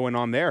out what's going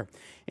on there.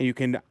 And you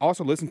can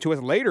also listen to us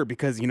later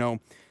because,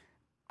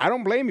 I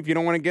don't blame if you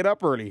don't want to get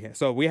up early.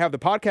 So we have the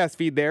podcast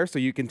feed there, so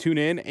you can tune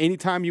in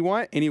anytime you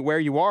want, anywhere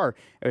you are.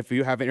 If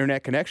you have an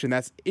internet connection,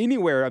 that's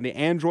anywhere on the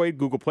Android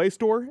Google Play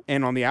Store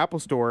and on the Apple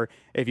Store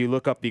if you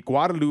look up the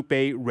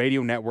Guadalupe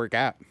Radio Network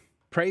app.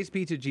 Praise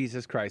be to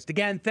Jesus Christ.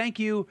 Again, thank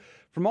you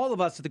from all of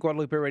us at the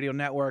Guadalupe Radio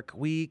Network.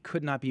 We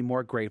could not be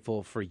more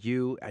grateful for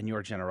you and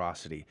your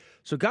generosity.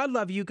 So God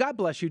love you. God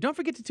bless you. Don't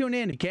forget to tune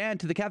in again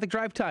to the Catholic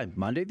Drive Time,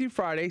 Monday through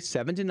Friday,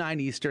 7 to 9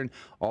 Eastern,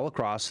 all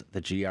across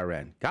the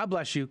GRN. God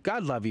bless you.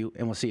 God love you.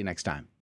 And we'll see you next time.